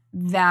see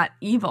that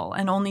evil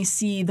and only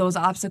see those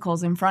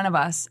obstacles in front of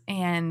us.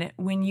 And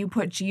when you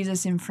put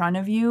Jesus in front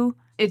of you,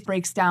 it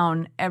breaks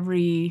down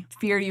every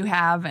fear you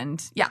have.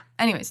 And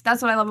anyways,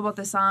 that's what I love about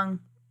this song.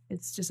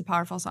 It's just a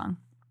powerful song.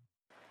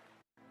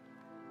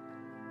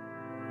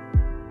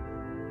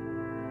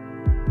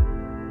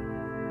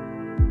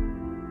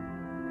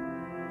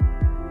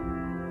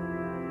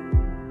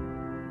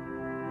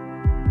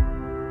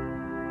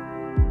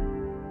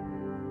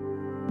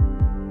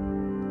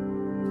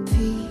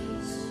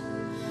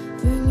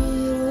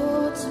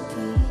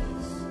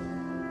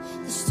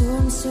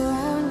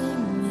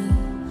 Surrounding me,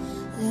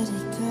 let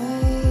it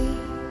break.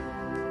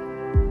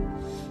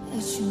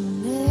 Let your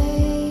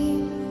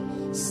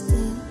name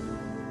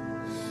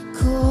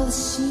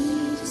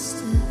sea to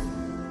still,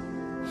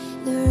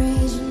 the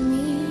raging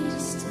me to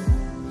still,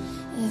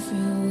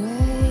 every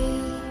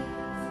wave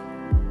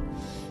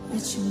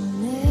at your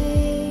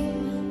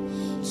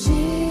name,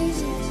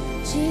 Jesus,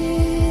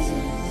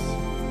 Jesus,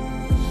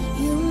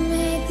 you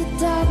make the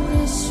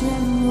darkness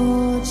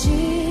tremble,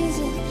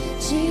 Jesus,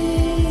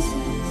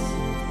 Jesus,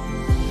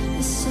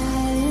 the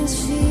silence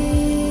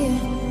fear,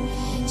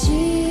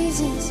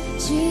 Jesus,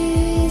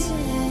 Jesus,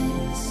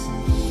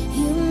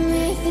 you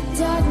make the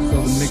darkness.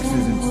 So the mix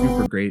isn't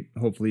super great.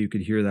 Hopefully you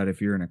could hear that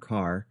if you're in a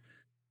car.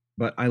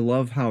 But I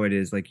love how it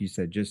is, like you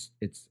said, just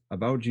it's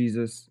about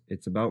Jesus,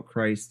 it's about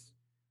Christ.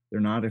 They're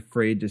not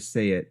afraid to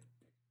say it.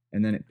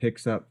 And then it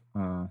picks up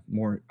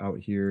more out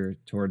here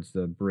towards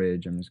the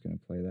bridge. I'm just going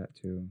to play that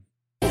too.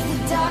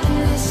 The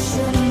darkness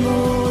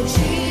tremble,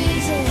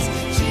 Jesus,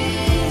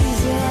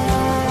 Jesus.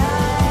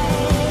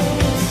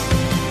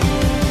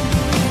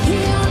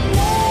 Your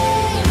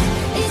name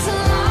is a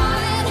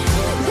light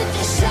that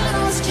the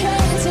shadows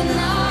can't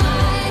deny.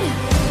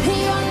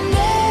 Your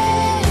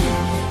name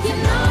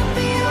cannot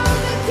be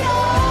overcome.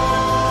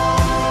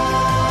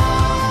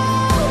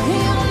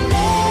 Your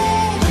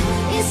name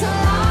is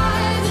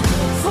alive,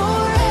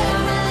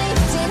 forever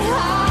lifted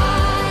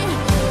high.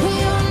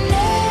 Your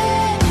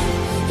name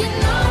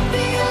cannot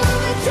be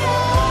overcome.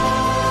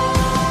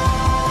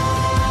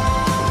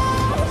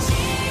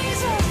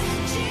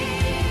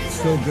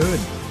 So good.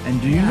 And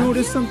do you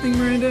notice something,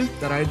 Miranda,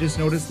 that I just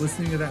noticed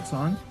listening to that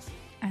song?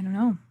 I don't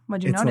know.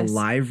 What'd you It's notice? a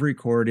live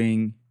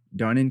recording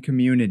done in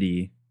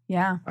community.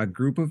 Yeah. A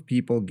group of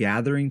people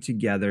gathering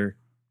together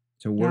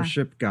to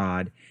worship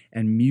God.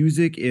 And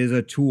music is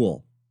a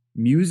tool.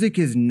 Music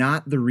is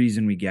not the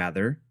reason we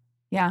gather.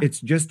 Yeah. It's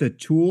just a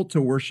tool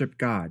to worship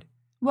God.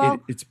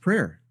 Well, It's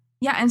prayer.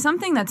 yeah, and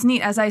something that's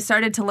neat, as I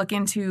started to look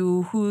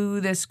into who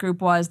this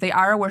group was, they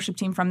are a worship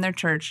team from their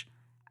church.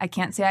 I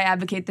can't say I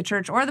advocate the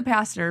church or the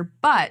pastor,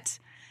 but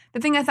the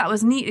thing I thought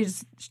was neat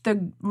is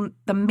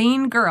the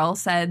main girl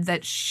said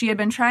that she had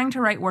been trying to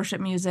write worship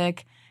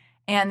music,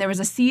 and there was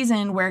a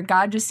season where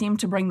God just seemed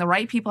to bring the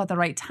right people at the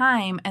right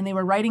time, and they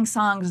were writing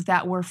songs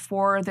that were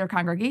for their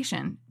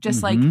congregation,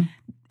 just like,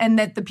 and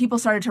that the people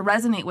started to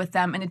resonate with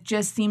them, and it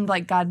just seemed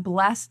like God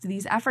blessed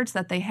these efforts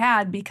that they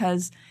had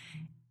because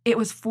it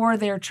was for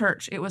their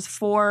church. It was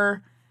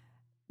for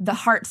the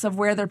hearts of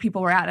where their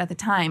people were at the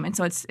time, and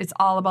so it's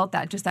all about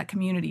that, just that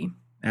community.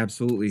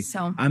 Absolutely.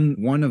 So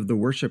I'm one of the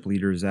worship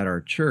leaders at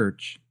our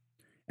church,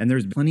 and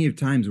there's plenty of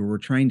times where we're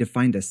trying to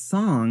find a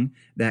song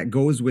that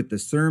goes with the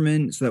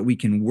sermon so that we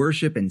can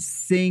worship and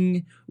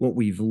sing what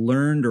we've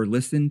learned or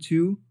listened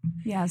to.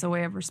 yeah, as a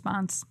way of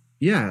response.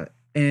 Yeah.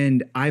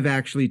 And I've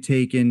actually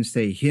taken,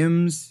 say,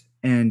 hymns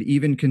and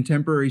even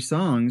contemporary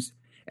songs,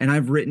 and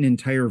I've written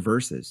entire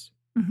verses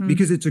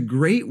because it's a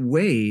great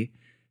way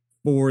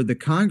for the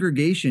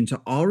congregation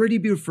to already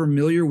be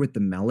familiar with the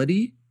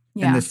melody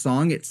and the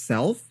song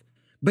itself.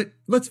 But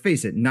let's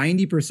face it,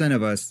 90%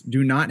 of us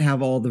do not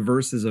have all the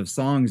verses of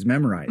songs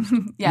memorized.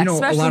 Yeah,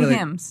 especially a lot of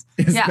hymns.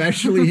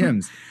 Especially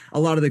hymns.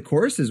 A lot of the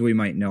choruses we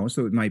might know,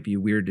 so it might be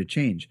weird to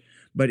change.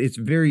 But it's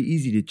very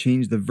easy to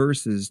change the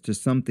verses to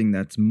something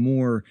that's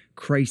more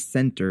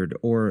Christ-centered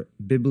or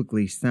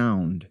biblically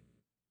sound.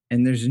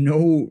 And there's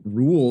no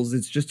rules.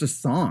 It's just a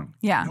song.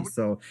 Yeah.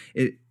 So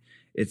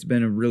it's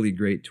been a really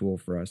great tool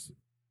for us.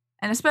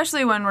 And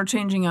especially when we're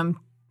changing them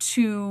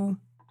to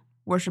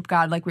worship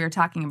God like we were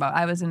talking about.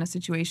 I was in a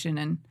situation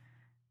and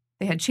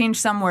they had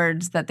changed some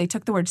words that they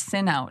took the word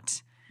sin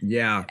out.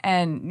 Yeah.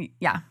 And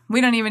yeah,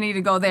 we don't even need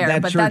to go there.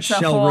 That but church that's a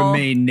shall whole,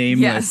 remain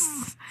nameless.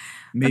 Yes.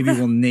 Maybe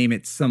we'll name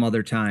it some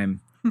other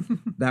time.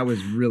 That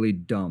was really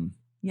dumb.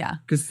 Yeah.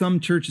 Because some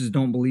churches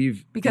don't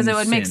believe Because in it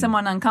would make sin.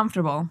 someone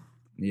uncomfortable.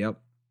 Yep.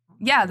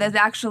 Yeah, that's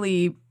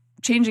actually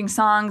changing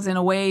songs in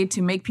a way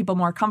to make people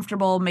more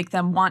comfortable, make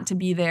them want to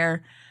be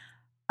there,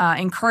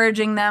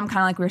 encouraging them, kind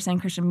of like we were saying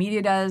Christian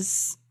media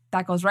does.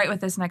 That goes right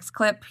with this next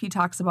clip. He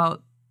talks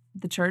about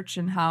the church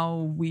and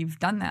how we've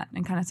done that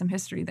and kind of some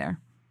history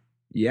there.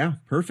 Yeah,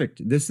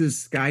 perfect. This is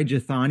Sky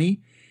Jathani,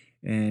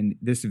 and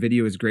this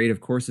video is great. Of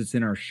course, it's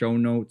in our show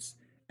notes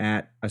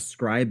at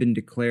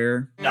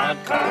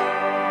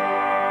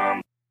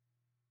ascribeanddeclare.com.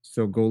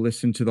 So go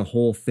listen to the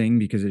whole thing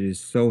because it is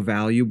so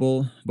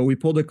valuable. But we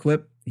pulled a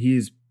clip.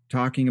 He's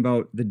talking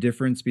about the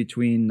difference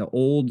between the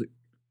old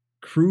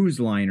cruise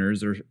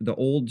liners or the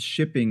old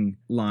shipping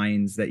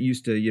lines that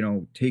used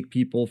to, take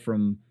people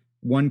from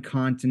one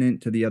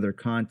continent to the other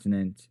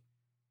continent.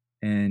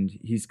 And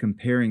he's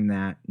comparing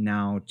that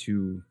now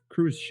to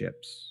cruise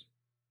ships.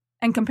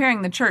 And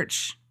comparing the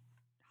church,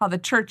 how the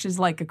church is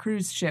like a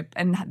cruise ship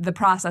and the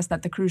process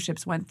that the cruise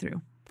ships went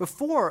through.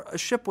 Before, a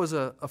ship was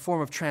a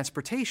form of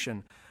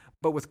transportation,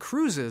 but with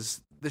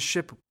cruises, the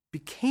ship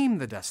became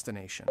the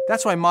destination.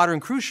 That's why modern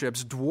cruise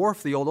ships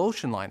dwarf the old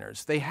ocean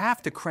liners. They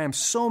have to cram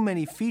so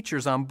many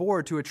features on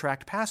board to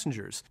attract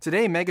passengers.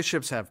 Today,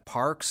 megaships have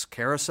parks,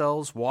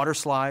 carousels, water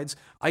slides,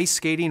 ice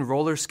skating,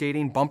 roller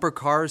skating, bumper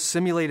cars,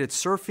 simulated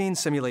surfing,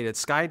 simulated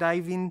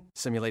skydiving,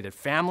 simulated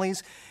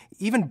families,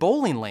 even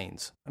bowling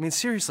lanes. I mean,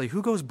 seriously,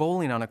 who goes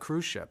bowling on a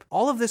cruise ship?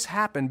 All of this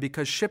happened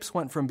because ships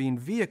went from being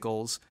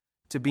vehicles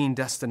to being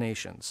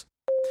destinations.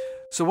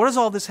 So what does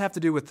all this have to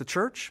do with the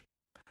church?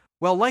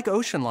 Well, like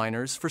ocean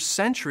liners, for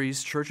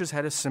centuries, churches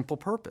had a simple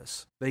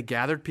purpose. They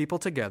gathered people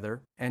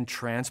together and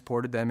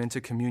transported them into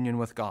communion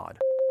with God.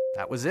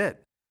 That was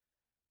it.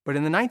 But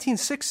in the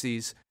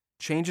 1960s,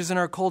 changes in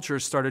our culture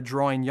started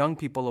drawing young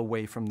people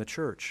away from the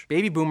church.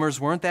 Baby boomers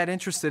weren't that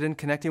interested in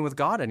connecting with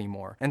God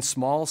anymore, and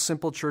small,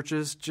 simple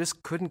churches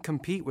just couldn't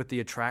compete with the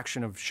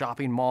attraction of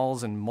shopping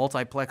malls and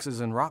multiplexes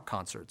and rock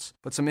concerts.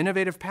 But some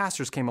innovative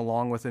pastors came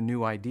along with a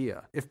new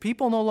idea. If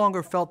people no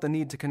longer felt the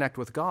need to connect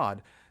with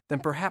God, then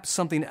perhaps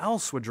something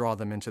else would draw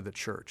them into the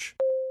church.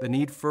 The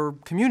need for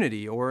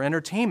community or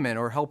entertainment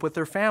or help with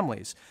their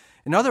families.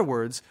 In other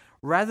words,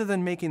 rather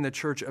than making the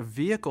church a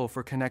vehicle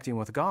for connecting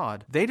with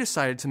God, they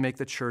decided to make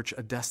the church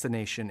a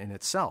destination in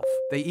itself.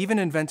 They even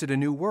invented a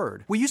new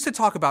word. We used to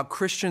talk about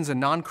Christians and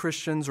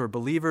non-Christians or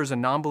believers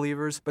and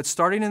non-believers, but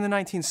starting in the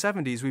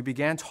 1970s, we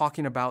began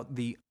talking about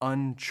the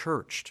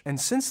unchurched. And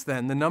since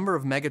then, the number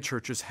of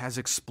megachurches has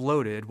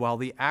exploded while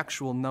the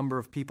actual number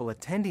of people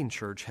attending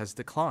church has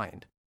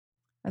declined.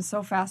 That's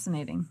so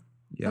fascinating.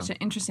 Yeah. Such an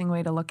interesting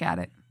way to look at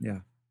it. Yeah.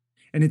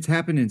 And it's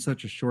happened in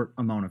such a short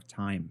amount of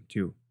time,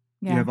 too.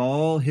 Yeah. You have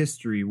all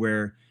history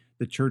where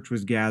the church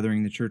was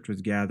gathering,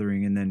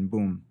 and then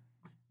boom,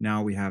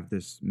 now we have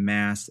this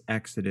mass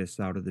exodus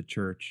out of the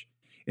church.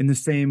 In the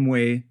same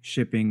way,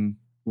 shipping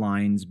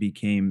lines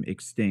became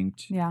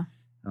extinct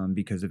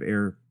because of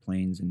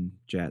airplanes and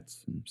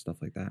jets and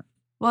stuff like that.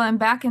 Well, and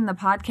back in the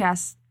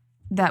podcast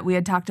that we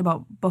had talked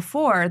about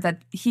before,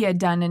 that he had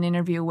done an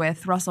interview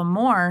with Russell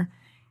Moore,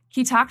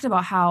 he talked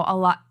about how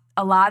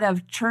a lot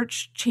of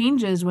church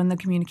changes when the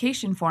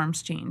communication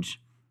forms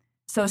change.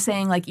 So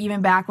saying like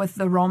even back with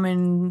the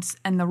Romans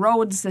and the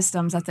road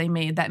systems that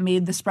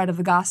made the spread of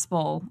the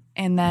gospel,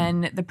 and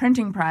then the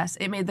printing press,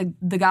 it made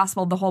the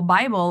gospel, the whole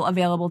Bible,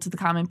 available to the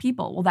common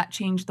people. Well, that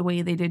changed the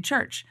way they did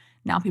church.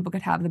 Now people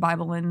could have the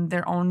Bible in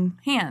their own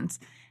hands.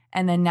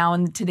 And then now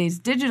in today's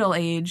digital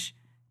age,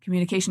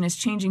 communication is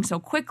changing so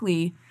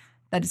quickly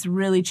that it's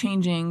really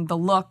changing the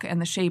look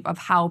and the shape of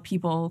how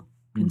people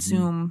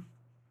consume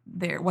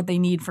what they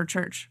need for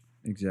church.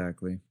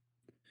 Exactly.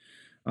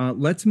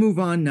 Let's move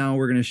on now.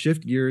 We're going to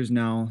shift gears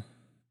now.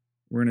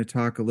 We're going to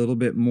talk a little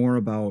bit more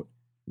about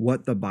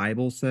what the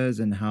Bible says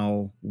and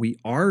how we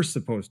are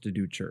supposed to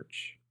do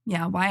church.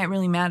 Yeah, why it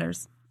really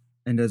matters.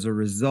 And as a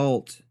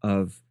result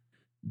of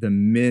the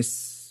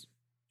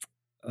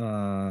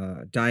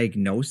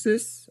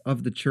diagnosis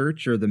of the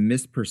church, or the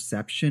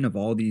misperception of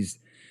all these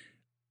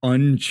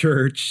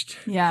unchurched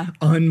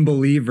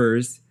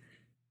unbelievers,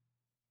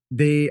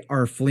 they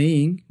are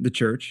fleeing the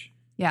church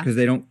because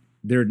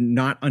they're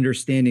not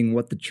understanding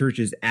what the church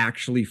is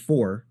actually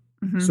for.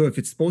 So if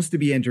it's supposed to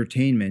be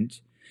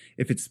entertainment,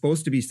 if it's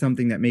supposed to be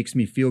something that makes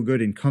me feel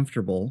good and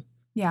comfortable,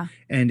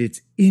 and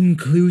it's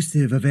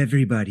inclusive of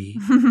everybody,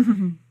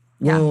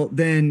 well,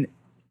 then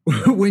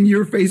when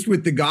you're faced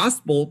with the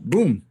gospel,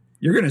 boom,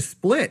 you're going to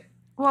split.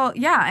 Well,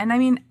 yeah. And I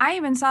mean, I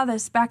even saw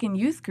this back in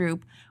youth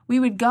group. We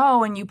would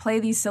go and you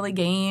play these silly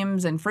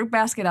games and fruit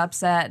basket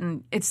upset.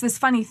 And it's this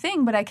funny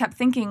thing, but I kept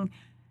thinking,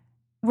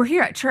 we're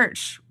here at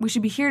church. We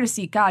should be here to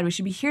seek God. We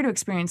should be here to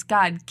experience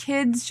God.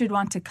 Kids should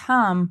want to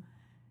come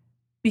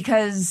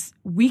because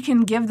we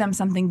can give them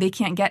something they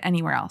can't get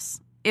anywhere else.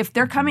 If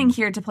they're coming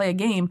here to play a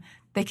game,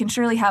 they can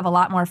surely have a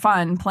lot more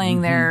fun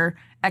playing their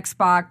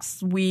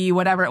Xbox, Wii,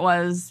 whatever it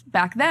was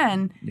back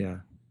then. Yeah.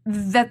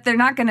 That they're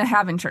not going to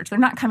have in church. They're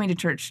not coming to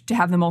church to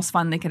have the most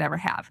fun they could ever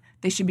have.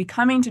 They should be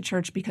coming to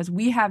church because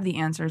we have the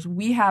answers.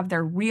 We have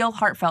their real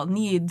heartfelt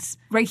needs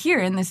right here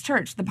in this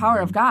church, the power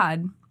of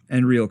God.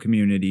 And real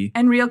community.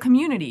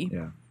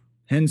 Yeah.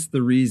 Hence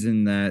the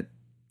reason that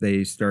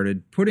they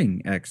started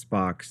putting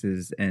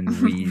Xboxes and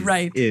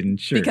Wii's in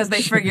church. Because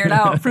they figured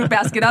out Fruit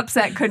Basket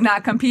Upset could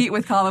not compete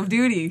with Call of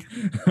Duty.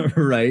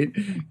 Right?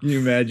 Can you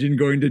imagine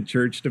going to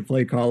church to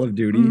play Call of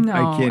Duty? No,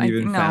 I can't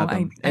even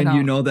fathom. I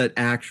you know that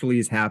actually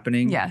is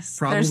happening? Yes.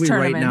 Probably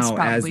right now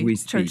as we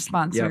speak.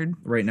 Church-sponsored. Yep,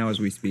 right now as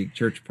we speak.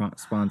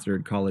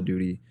 Church-sponsored Call of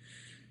Duty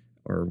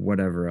or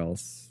whatever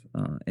else.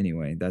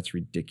 Anyway, that's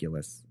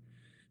ridiculous.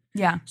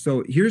 Yeah.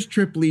 So here's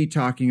Trip Lee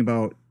talking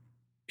about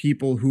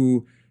people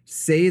who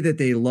say that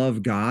they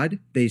love God,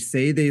 they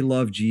say they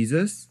love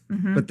Jesus,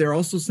 but they're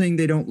also saying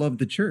they don't love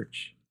the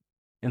church.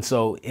 And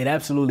so it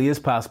absolutely is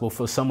possible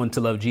for someone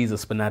to love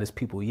Jesus, but not his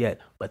people yet.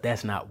 But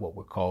that's not what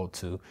we're called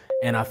to.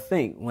 And I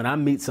think when I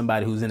meet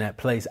somebody who's in that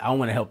place, I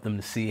want to help them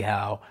to see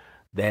how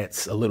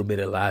that's a little bit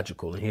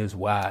illogical. And here's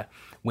why.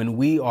 When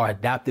we are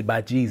adopted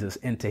by Jesus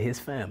into his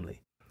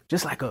family,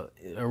 just like a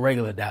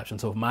regular adoption.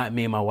 So if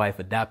me and my wife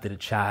adopted a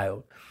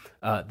child,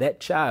 that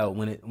child,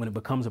 when it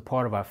becomes a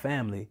part of our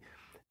family,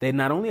 They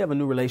not only have a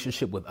new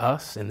relationship with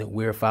us and that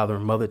we're father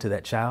and mother to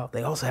that child,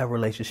 they also have a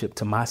relationship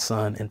to my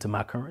son and to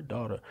my current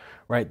daughter,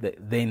 right?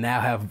 They now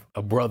have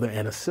a brother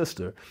and a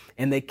sister,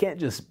 and they can't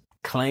just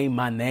claim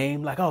my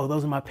name like, oh,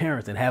 those are my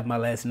parents, and have my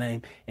last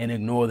name and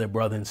ignore their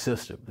brother and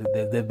sister.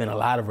 There've been a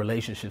lot of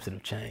relationships that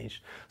have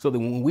changed. So that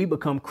when we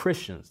become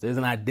Christians, there's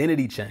an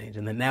identity change,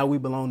 and that now we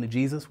belong to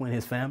Jesus, we're in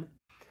his family.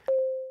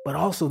 But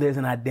also there's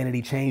an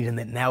identity change in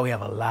that now we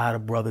have a lot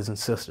of brothers and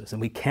sisters, and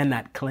we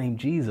cannot claim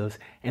Jesus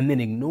and then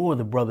ignore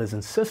the brothers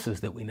and sisters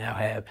that we now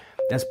have.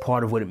 That's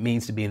part of what it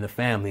means to be in the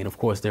family. And of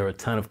course, there are a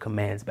ton of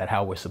commands about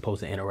how we're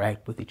supposed to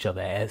interact with each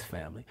other as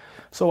family.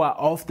 So I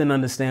often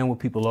understand what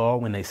people are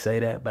when they say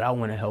that, but I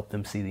want to help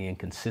them see the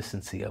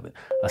inconsistency of it,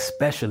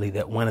 especially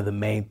that one of the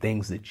main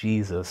things that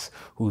Jesus,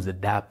 who's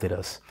adopted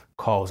us,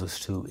 calls us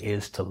to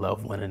is to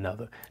love one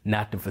another,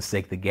 not to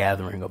forsake the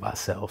gathering of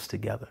ourselves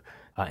together.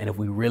 And if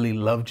we really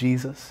love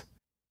Jesus,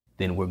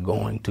 then we're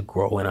going to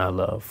grow in our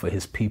love for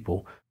his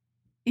people.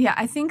 Yeah,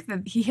 I think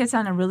that he hits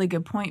on a really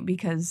good point,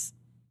 because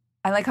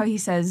I like how he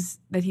says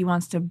that he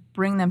wants to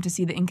bring them to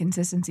see the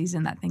inconsistencies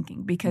in that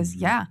thinking. Because,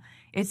 yeah,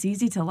 it's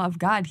easy to love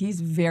God. He's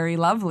very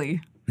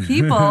lovely.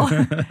 People,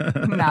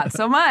 not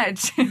so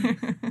much.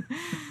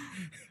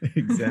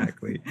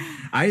 Exactly.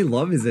 I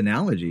love his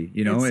analogy,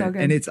 you know, It's so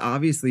good. and it's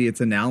obviously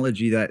it's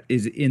analogy that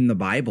is in the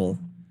Bible,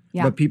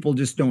 but people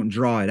just don't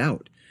draw it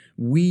out.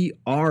 We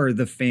are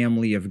the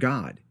family of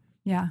God.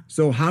 Yeah.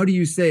 So how do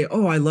you say,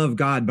 oh, I love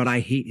God, but I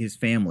hate his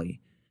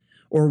family?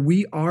 Or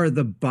we are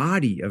the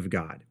body of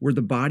God. We're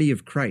the body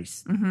of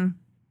Christ. Mm-hmm.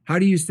 How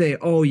do you say,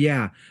 oh,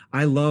 yeah,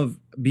 I love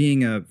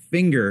being a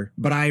finger,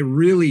 but I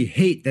really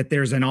hate that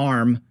there's an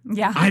arm.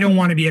 Yeah. I don't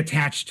want to be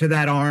attached to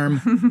that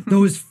arm.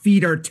 Those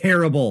feet are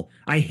terrible.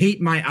 I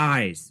hate my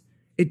eyes.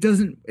 It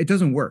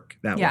doesn't work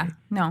that way. Yeah,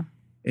 no.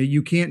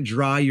 You can't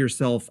draw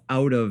yourself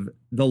out of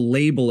the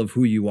label of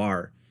who you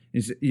are.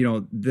 You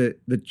know,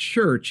 the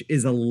church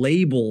is a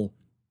label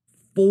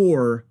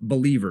for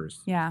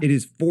believers. Yeah. It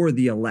is for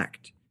the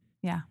elect.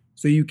 Yeah.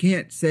 So you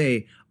can't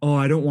say, oh,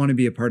 I don't want to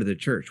be a part of the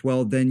church.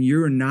 Well, then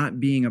you're not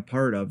being a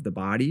part of the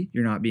body.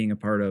 You're not being a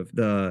part of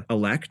the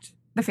elect.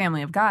 The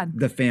family of God.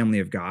 The family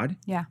of God.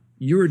 Yeah.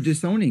 You're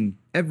disowning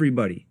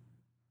everybody.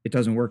 It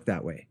doesn't work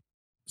that way.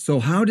 So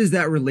how does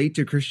that relate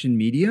to Christian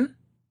media?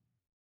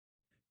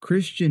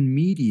 Christian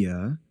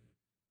media,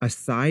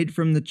 aside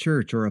from the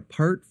church or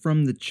apart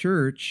from the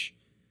church,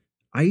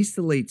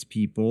 isolates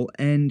people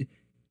and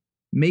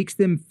makes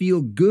them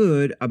feel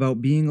good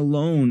about being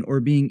alone or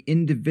being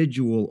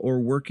individual or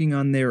working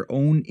on their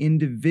own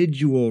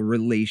individual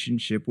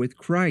relationship with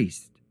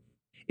Christ.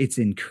 It's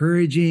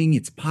encouraging,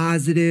 it's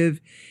positive,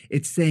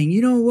 it's saying,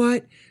 you know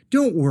what?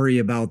 Don't worry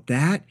about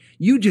that.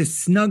 You just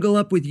snuggle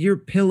up with your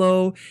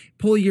pillow,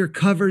 pull your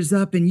covers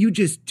up, and you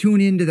just tune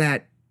into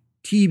that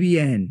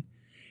TBN.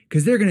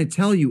 Because they're going to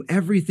tell you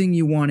everything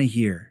you want to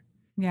hear.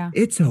 Yeah.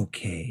 It's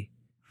okay.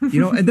 You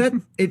know, and that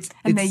it's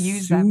and it's they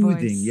use soothing. that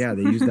voice. Yeah,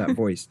 they use that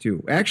voice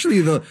too. Actually,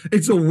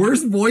 it's a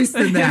worse voice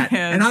than that.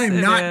 Yes, and I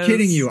am not is.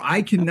 kidding you.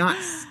 I cannot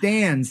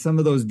stand some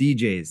of those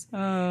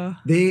DJs.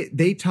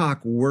 They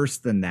talk worse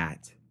than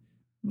that.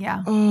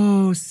 Yeah.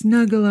 Oh,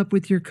 snuggle up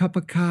with your cup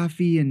of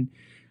coffee and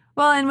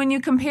Well, and when you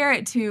compare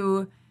it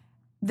to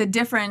the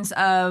difference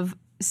of,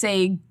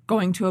 say,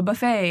 going to a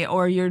buffet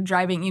or you're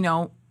driving, you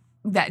know,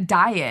 that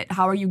diet,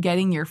 how are you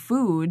getting your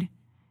food?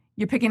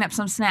 You're picking up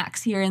some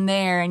snacks here and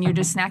there and you're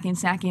just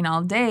snacking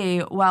all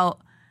day.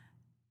 Well,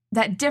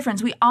 that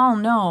difference, we all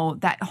know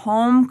that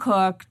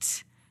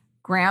home-cooked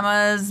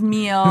grandma's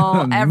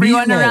meal,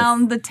 everyone Meatloaf.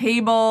 around the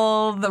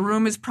table, the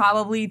room is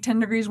probably 10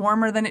 degrees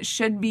warmer than it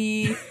should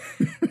be.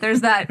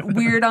 There's that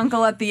weird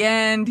uncle at the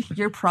end.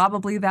 You're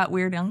probably that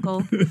weird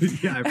uncle.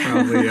 yeah, I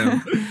probably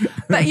am.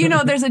 But, you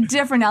know, there's a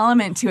different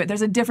element to it.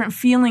 There's a different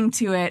feeling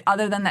to it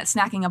other than that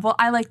snacking of, well,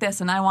 I like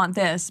this and I want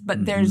this.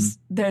 But there's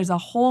a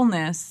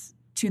wholeness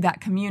to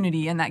that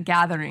community and that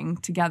gathering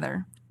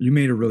together. You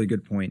made a really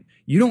good point.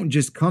 You don't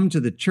just come to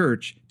the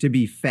church to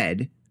be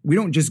fed. We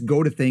don't just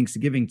go to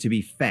Thanksgiving to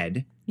be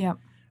fed. Yep.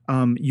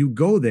 You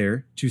go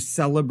there to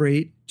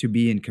celebrate, to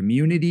be in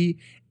community,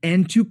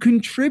 and to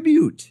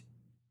contribute.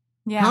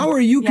 Yeah. How are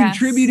you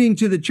contributing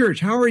to the church?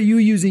 How are you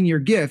using your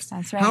gifts?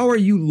 That's right. How are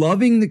you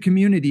loving the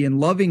community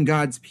and loving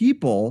God's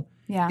people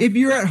if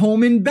you're at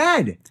home in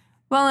bed?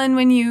 Well, and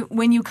when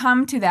you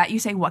come to that, you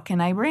say, what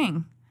can I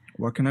bring?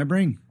 What can I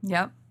bring?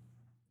 Yep.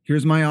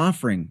 Here's my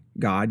offering.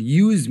 God,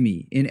 use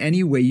me in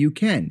any way you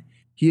can.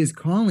 He is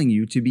calling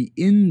you to be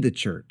in the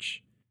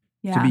church,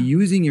 to be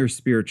using your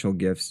spiritual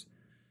gifts.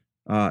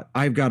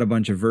 I've got a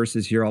bunch of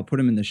verses here. I'll put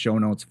them in the show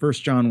notes. 1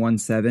 John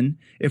 1:7.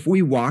 If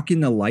we walk in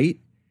the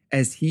light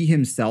as he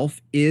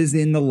himself is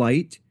in the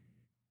light,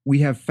 we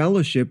have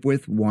fellowship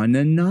with one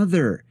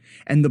another.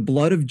 And the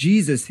blood of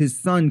Jesus, his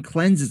son,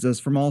 cleanses us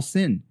from all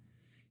sin.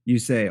 You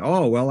say,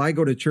 oh, well, I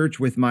go to church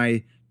with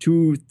my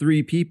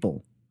 2-3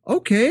 people.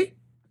 Okay.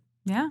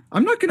 Yeah.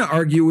 I'm not going to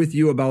argue with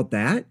you about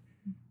that.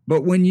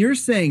 But when you're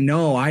saying,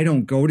 no, I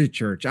don't go to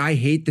church, I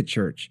hate the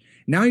church,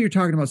 now you're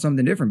talking about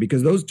something different,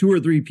 because those 2 or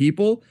 3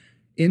 people,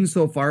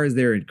 insofar as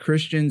they're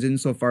Christians,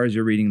 insofar as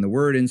you're reading the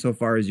word,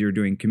 insofar as you're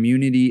doing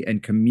community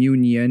and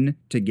communion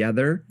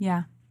together,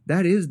 Yeah.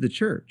 that is the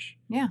church.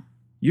 Yeah.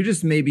 You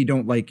just maybe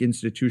don't like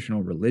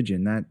institutional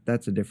religion.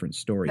 That's a different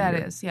story. That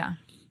here. is, yeah.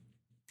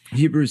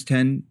 Hebrews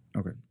 10.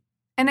 Okay.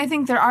 And I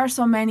think there are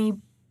so many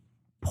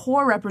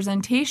poor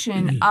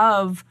representation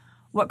of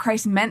what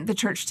Christ meant the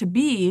church to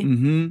be.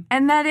 Mm-hmm.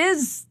 And that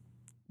is,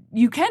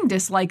 you can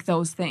dislike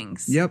those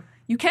things. Yep.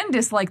 You can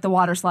dislike the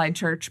water slide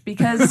church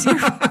because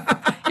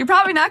you're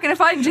probably not going to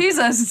find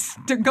Jesus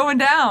going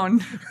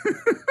down.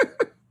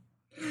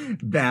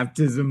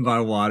 Baptism by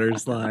water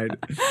slide.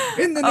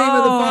 In the name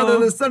of the Father,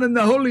 the Son, and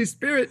the Holy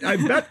Spirit, I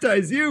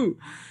baptize you.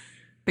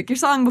 Pick your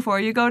song before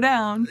you go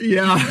down.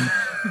 Yeah.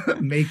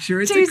 Make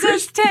sure it's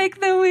Jesus, take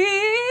the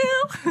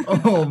wheel.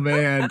 Oh,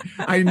 man.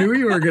 I knew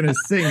you were going to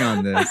sing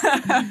on this.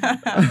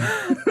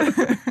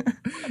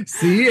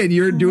 See, and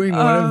you're doing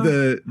one of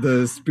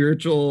the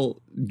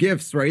spiritual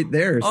gifts right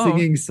there,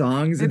 singing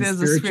songs and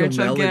spiritual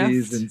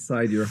melodies gift.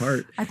 inside your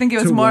heart. I think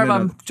it was more of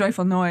a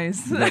joyful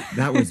noise.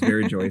 That was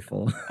very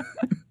joyful.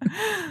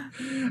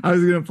 I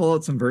was going to pull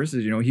out some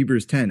verses,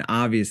 Hebrews 10,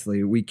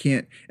 obviously we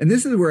can't. And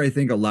this is where I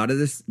think a lot of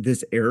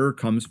this error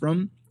comes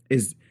from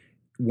is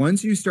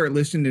once you start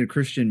listening to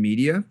Christian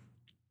media,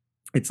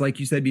 it's like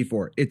you said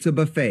before, it's a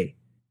buffet.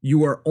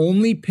 You are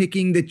only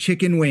picking the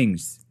chicken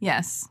wings.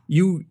 Yes.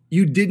 You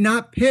did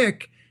not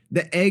pick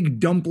the egg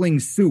dumpling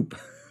soup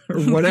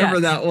or whatever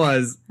that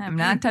was. I'm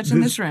not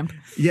touching the shrimp.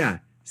 Yeah.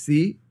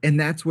 See? And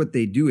that's what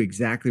they do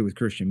exactly with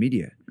Christian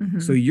media. Mm-hmm.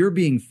 So you're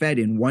being fed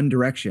in one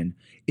direction.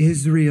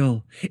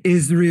 Israel,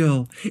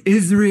 Israel,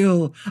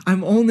 Israel.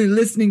 I'm only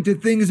listening to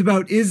things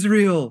about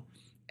Israel.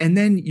 And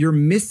then you're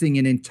missing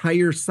an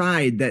entire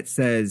side that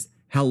says,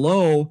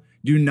 hello,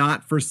 do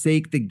not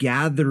forsake the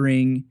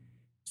gathering.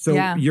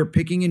 So you're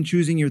picking and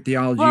choosing your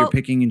theology. You're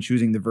picking and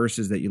choosing the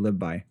verses that you live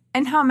by.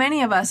 And how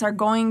many of us are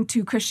going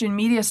to Christian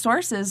media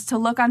sources to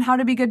look on how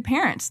to be good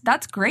parents?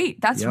 That's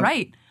great. That's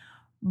right.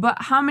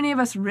 But how many of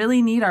us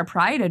really need our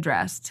pride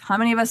addressed? How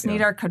many of us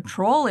need our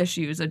control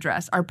issues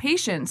addressed, our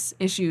patience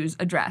issues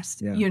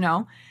addressed?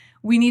 Yeah.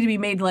 We need to be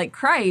made like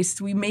Christ.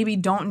 We maybe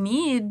don't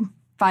need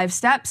 5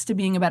 steps to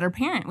being a better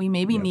parent. We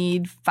maybe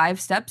need 5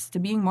 steps to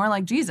being more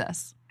like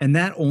Jesus. And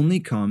that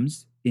only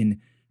comes in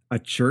a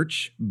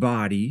church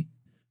body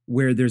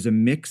where there's a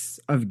mix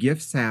of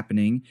gifts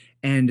happening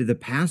and the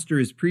pastor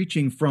is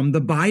preaching from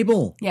the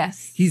Bible.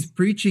 Yes. He's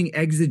preaching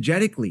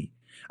exegetically.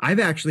 I've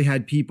actually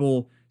had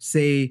people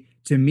say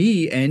to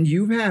me, and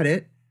you've had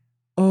it,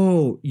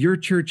 oh, your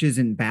church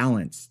isn't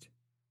balanced.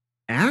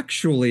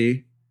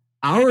 Actually,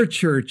 our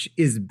church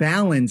is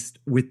balanced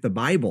with the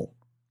Bible.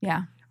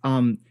 Yeah.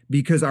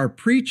 Because our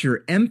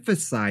preacher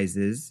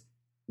emphasizes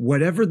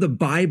whatever the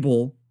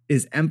Bible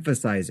is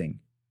emphasizing.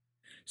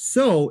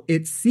 So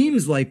it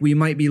seems like we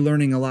might be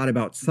learning a lot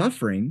about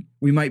suffering.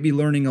 We might be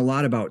learning a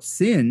lot about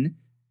sin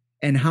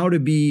and how to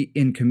be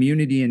in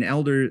community and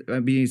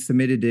being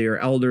submitted to your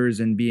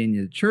elders and be in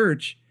the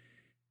church.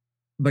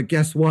 But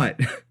guess what?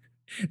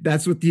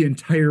 That's what the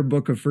entire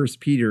book of 1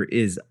 Peter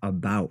is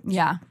about.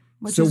 Yeah.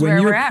 So when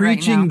you're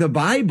preaching the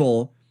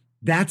Bible,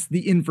 that's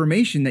the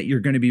information that you're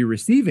going to be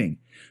receiving.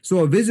 So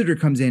a visitor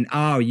comes in,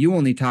 oh, you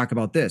only talk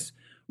about this.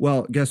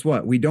 Well, guess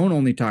what? We don't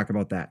only talk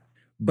about that.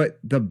 But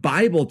the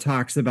Bible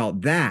talks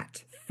about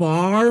that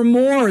far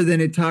more than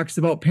it talks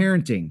about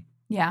parenting.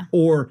 Yeah.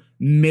 Or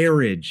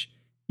marriage.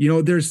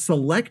 There's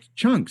select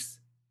chunks.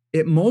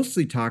 It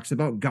mostly talks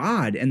about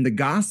God and the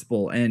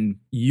gospel and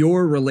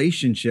your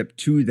relationship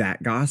to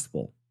that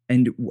gospel.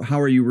 And how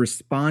are you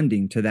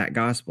responding to that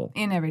gospel?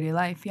 In everyday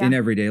life, yeah. In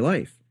everyday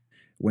life.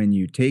 When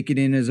you take it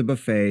in as a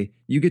buffet,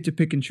 you get to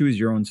pick and choose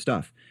your own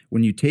stuff.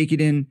 When you take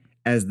it in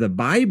as the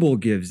Bible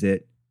gives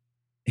it,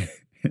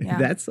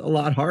 that's a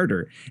lot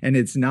harder. And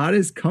it's not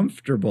as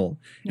comfortable.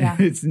 Yeah.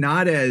 It's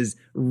not as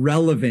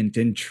relevant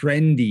and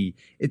trendy.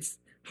 It's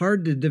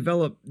hard to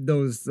develop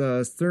those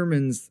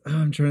sermons.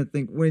 I'm trying to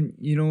think when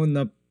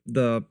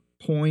the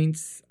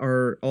points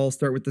are all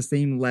start with the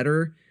same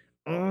letter.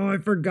 Oh, I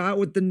forgot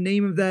what the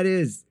name of that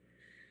is.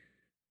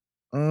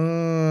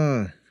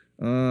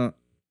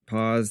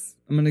 Pause.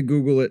 I'm going to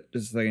Google it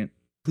just a second.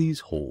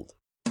 Please hold.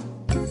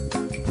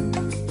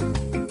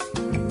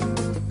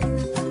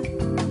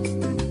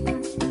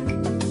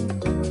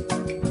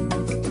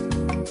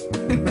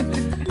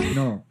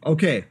 No.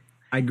 Okay.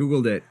 I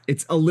Googled it.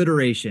 It's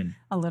alliteration.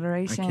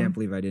 Alliteration. I can't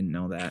believe I didn't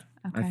know that.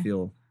 Okay. I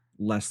feel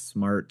less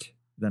smart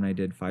than I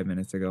did 5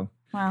 minutes ago.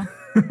 Wow.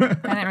 I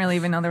didn't really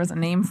even know there was a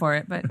name for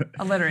it, but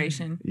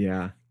alliteration.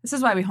 Yeah. This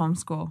is why we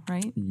homeschool,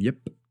 right? Yep.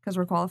 Because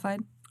we're qualified.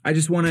 I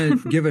just want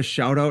to give a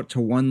shout out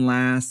to one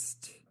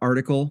last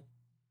article.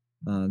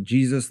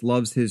 Jesus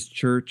loves his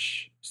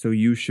church, so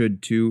you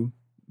should too,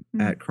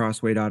 at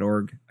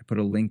crossway.org. I put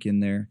a link in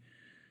there.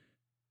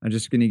 I'm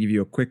just going to give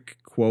you a quick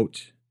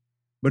quote.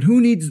 But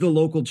who needs the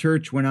local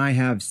church when I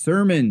have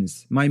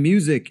sermons, my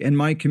music, and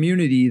my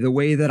community the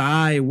way that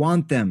I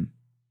want them?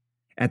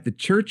 At the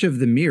Church of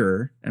the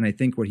Mirror, and I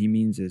think what he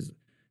means is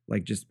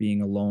like just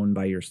being alone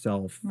by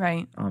yourself,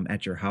 right?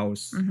 At your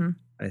house, Mm-hmm.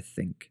 I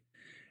think.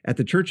 At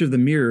the Church of the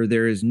Mirror,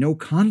 there is no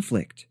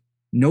conflict,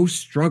 no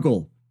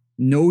struggle,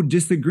 no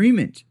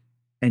disagreement,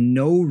 and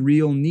no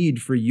real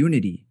need for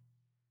unity.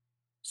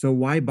 So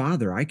why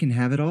bother? I can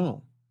have it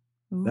all.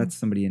 Ooh. That's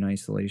somebody in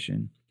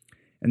isolation.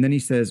 And then he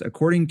says,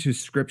 according to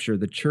Scripture,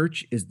 the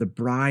church is the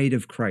bride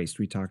of Christ.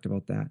 We talked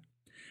about that.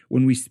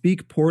 When we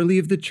speak poorly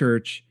of the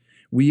church,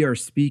 we are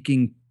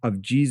speaking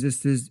of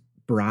Jesus's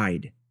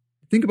bride.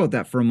 Think about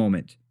that for a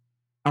moment.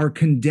 Our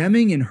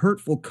condemning and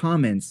hurtful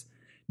comments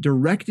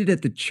directed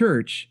at the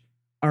church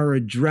are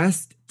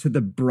addressed to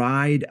the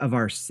bride of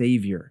our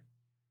Savior.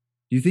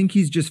 Do you think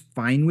he's just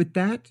fine with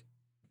that?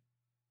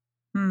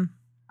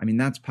 I mean,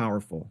 that's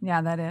powerful.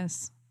 Yeah, that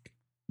is.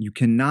 You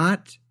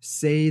cannot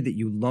say that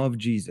you love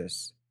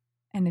Jesus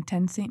And a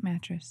 10-cent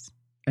mattress.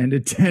 and a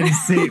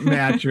 10-cent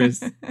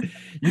mattress.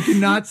 You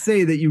cannot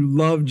say that you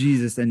love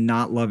Jesus and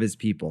not love his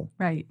people.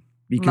 Right.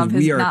 Because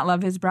not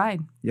love his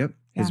bride. Yep.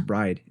 His Yeah.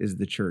 bride is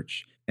the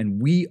church.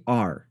 And we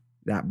are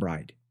that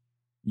bride.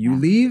 You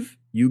leave,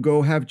 you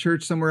go have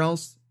church somewhere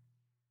else.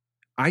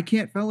 I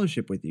can't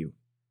fellowship with you.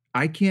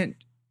 I can't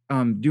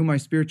do my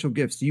spiritual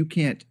gifts. You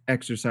can't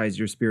exercise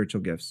your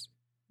spiritual gifts.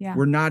 Yeah.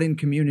 We're not in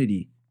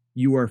community.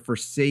 You are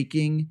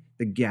forsaking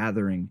the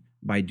gathering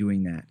by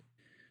doing that.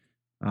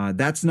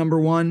 That's number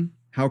one,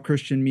 how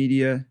Christian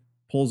media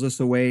pulls us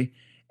away.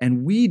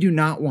 And we do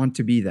not want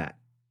to be that.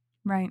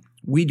 Right.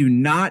 We do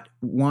not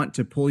want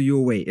to pull you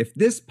away. If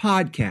this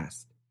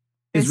podcast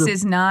This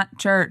is not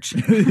church.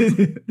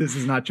 this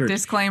is not church.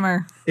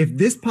 Disclaimer. If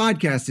this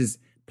podcast is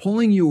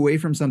pulling you away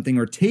from something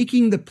or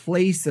taking the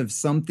place of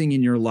something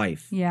in your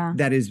life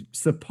that is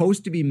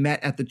supposed to be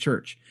met at the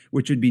church,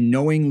 which would be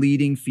knowing,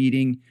 leading,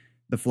 feeding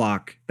the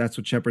flock. That's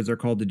what shepherds are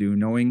called to do,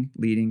 knowing,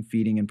 leading,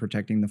 feeding, and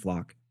protecting the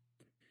flock.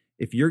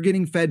 If you're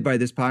getting fed by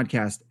this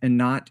podcast and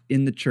not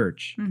in the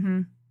church,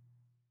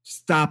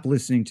 stop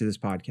listening to this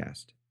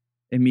podcast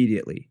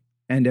immediately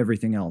and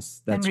everything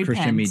else that's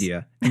Christian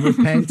media. And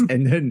repent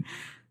and then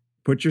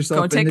put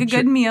yourself Go take a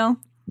good meal.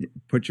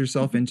 Put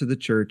yourself into the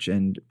church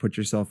and put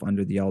yourself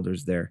under the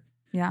elders there.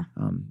 Yeah.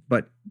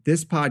 But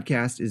this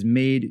podcast is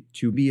made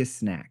to be a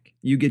snack.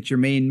 You get your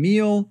main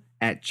meal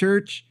at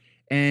church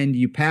and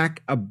you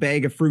pack a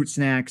bag of fruit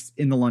snacks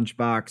in the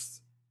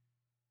lunchbox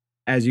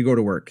as you go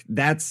to work.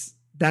 That's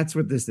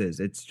what this is.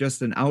 It's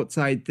just an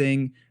outside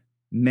thing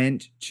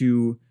meant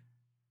to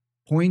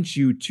point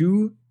you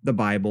to the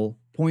Bible,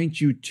 point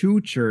you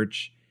to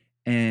church,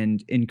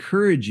 and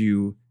encourage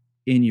you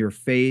in your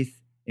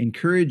faith,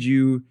 encourage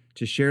you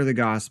to share the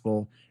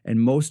gospel,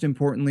 and most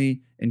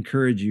importantly,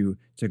 encourage you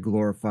to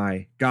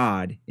glorify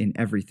God in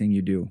everything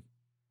you do.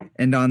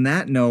 And on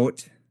that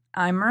note,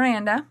 I'm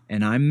Miranda.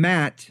 And I'm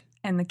Matt.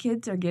 And the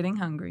kids are getting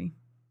hungry.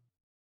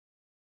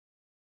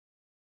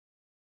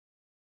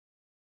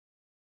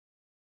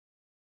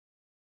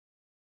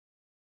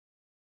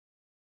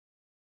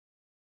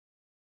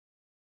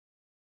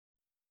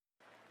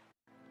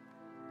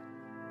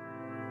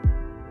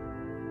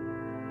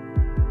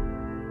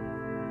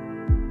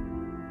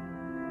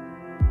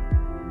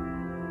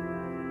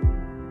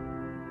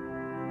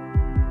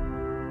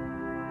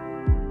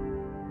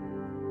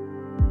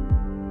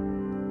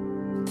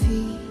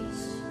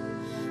 Peace,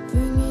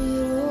 bring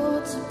it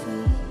all to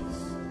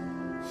peace.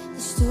 The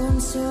storm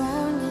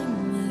surrounding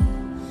me,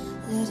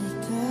 let it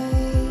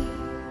break.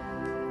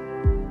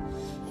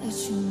 At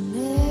your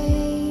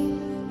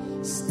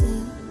name,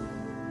 still,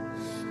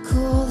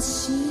 call the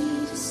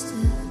sea to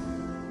still,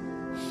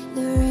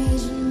 the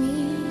rage in me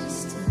to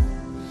still,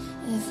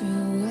 every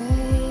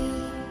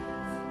wave.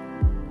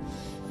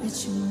 At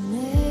your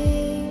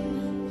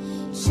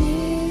name,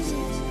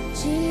 Jesus,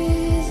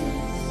 Jesus.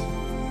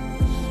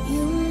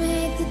 You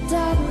make the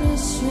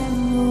darkness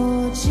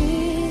tremble,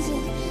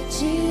 Jesus,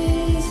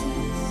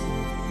 Jesus.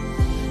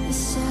 You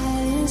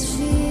silence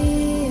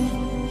fear,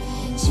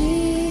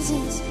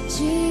 Jesus,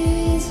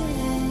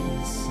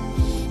 Jesus.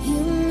 You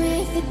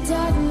make the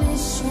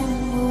darkness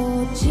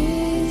tremble,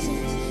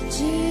 Jesus,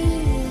 Jesus.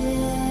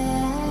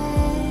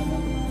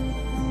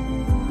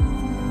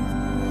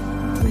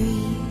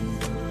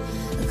 Breathe,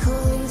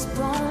 call these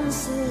bones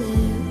to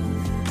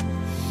live,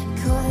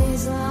 call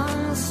these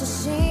lungs to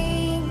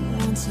sing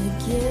once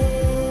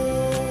again.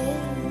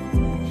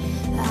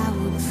 I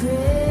will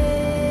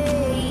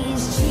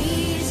praise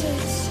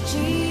Jesus,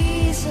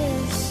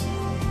 Jesus.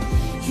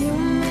 You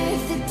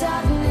make the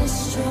darkness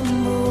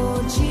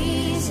tremble,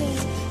 Jesus,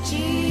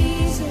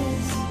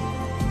 Jesus.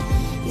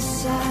 You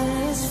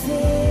silence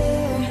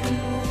fear,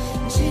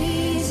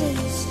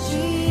 Jesus,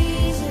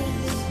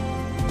 Jesus.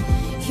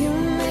 You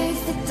make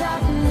the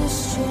darkness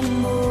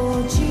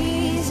tremble, Jesus.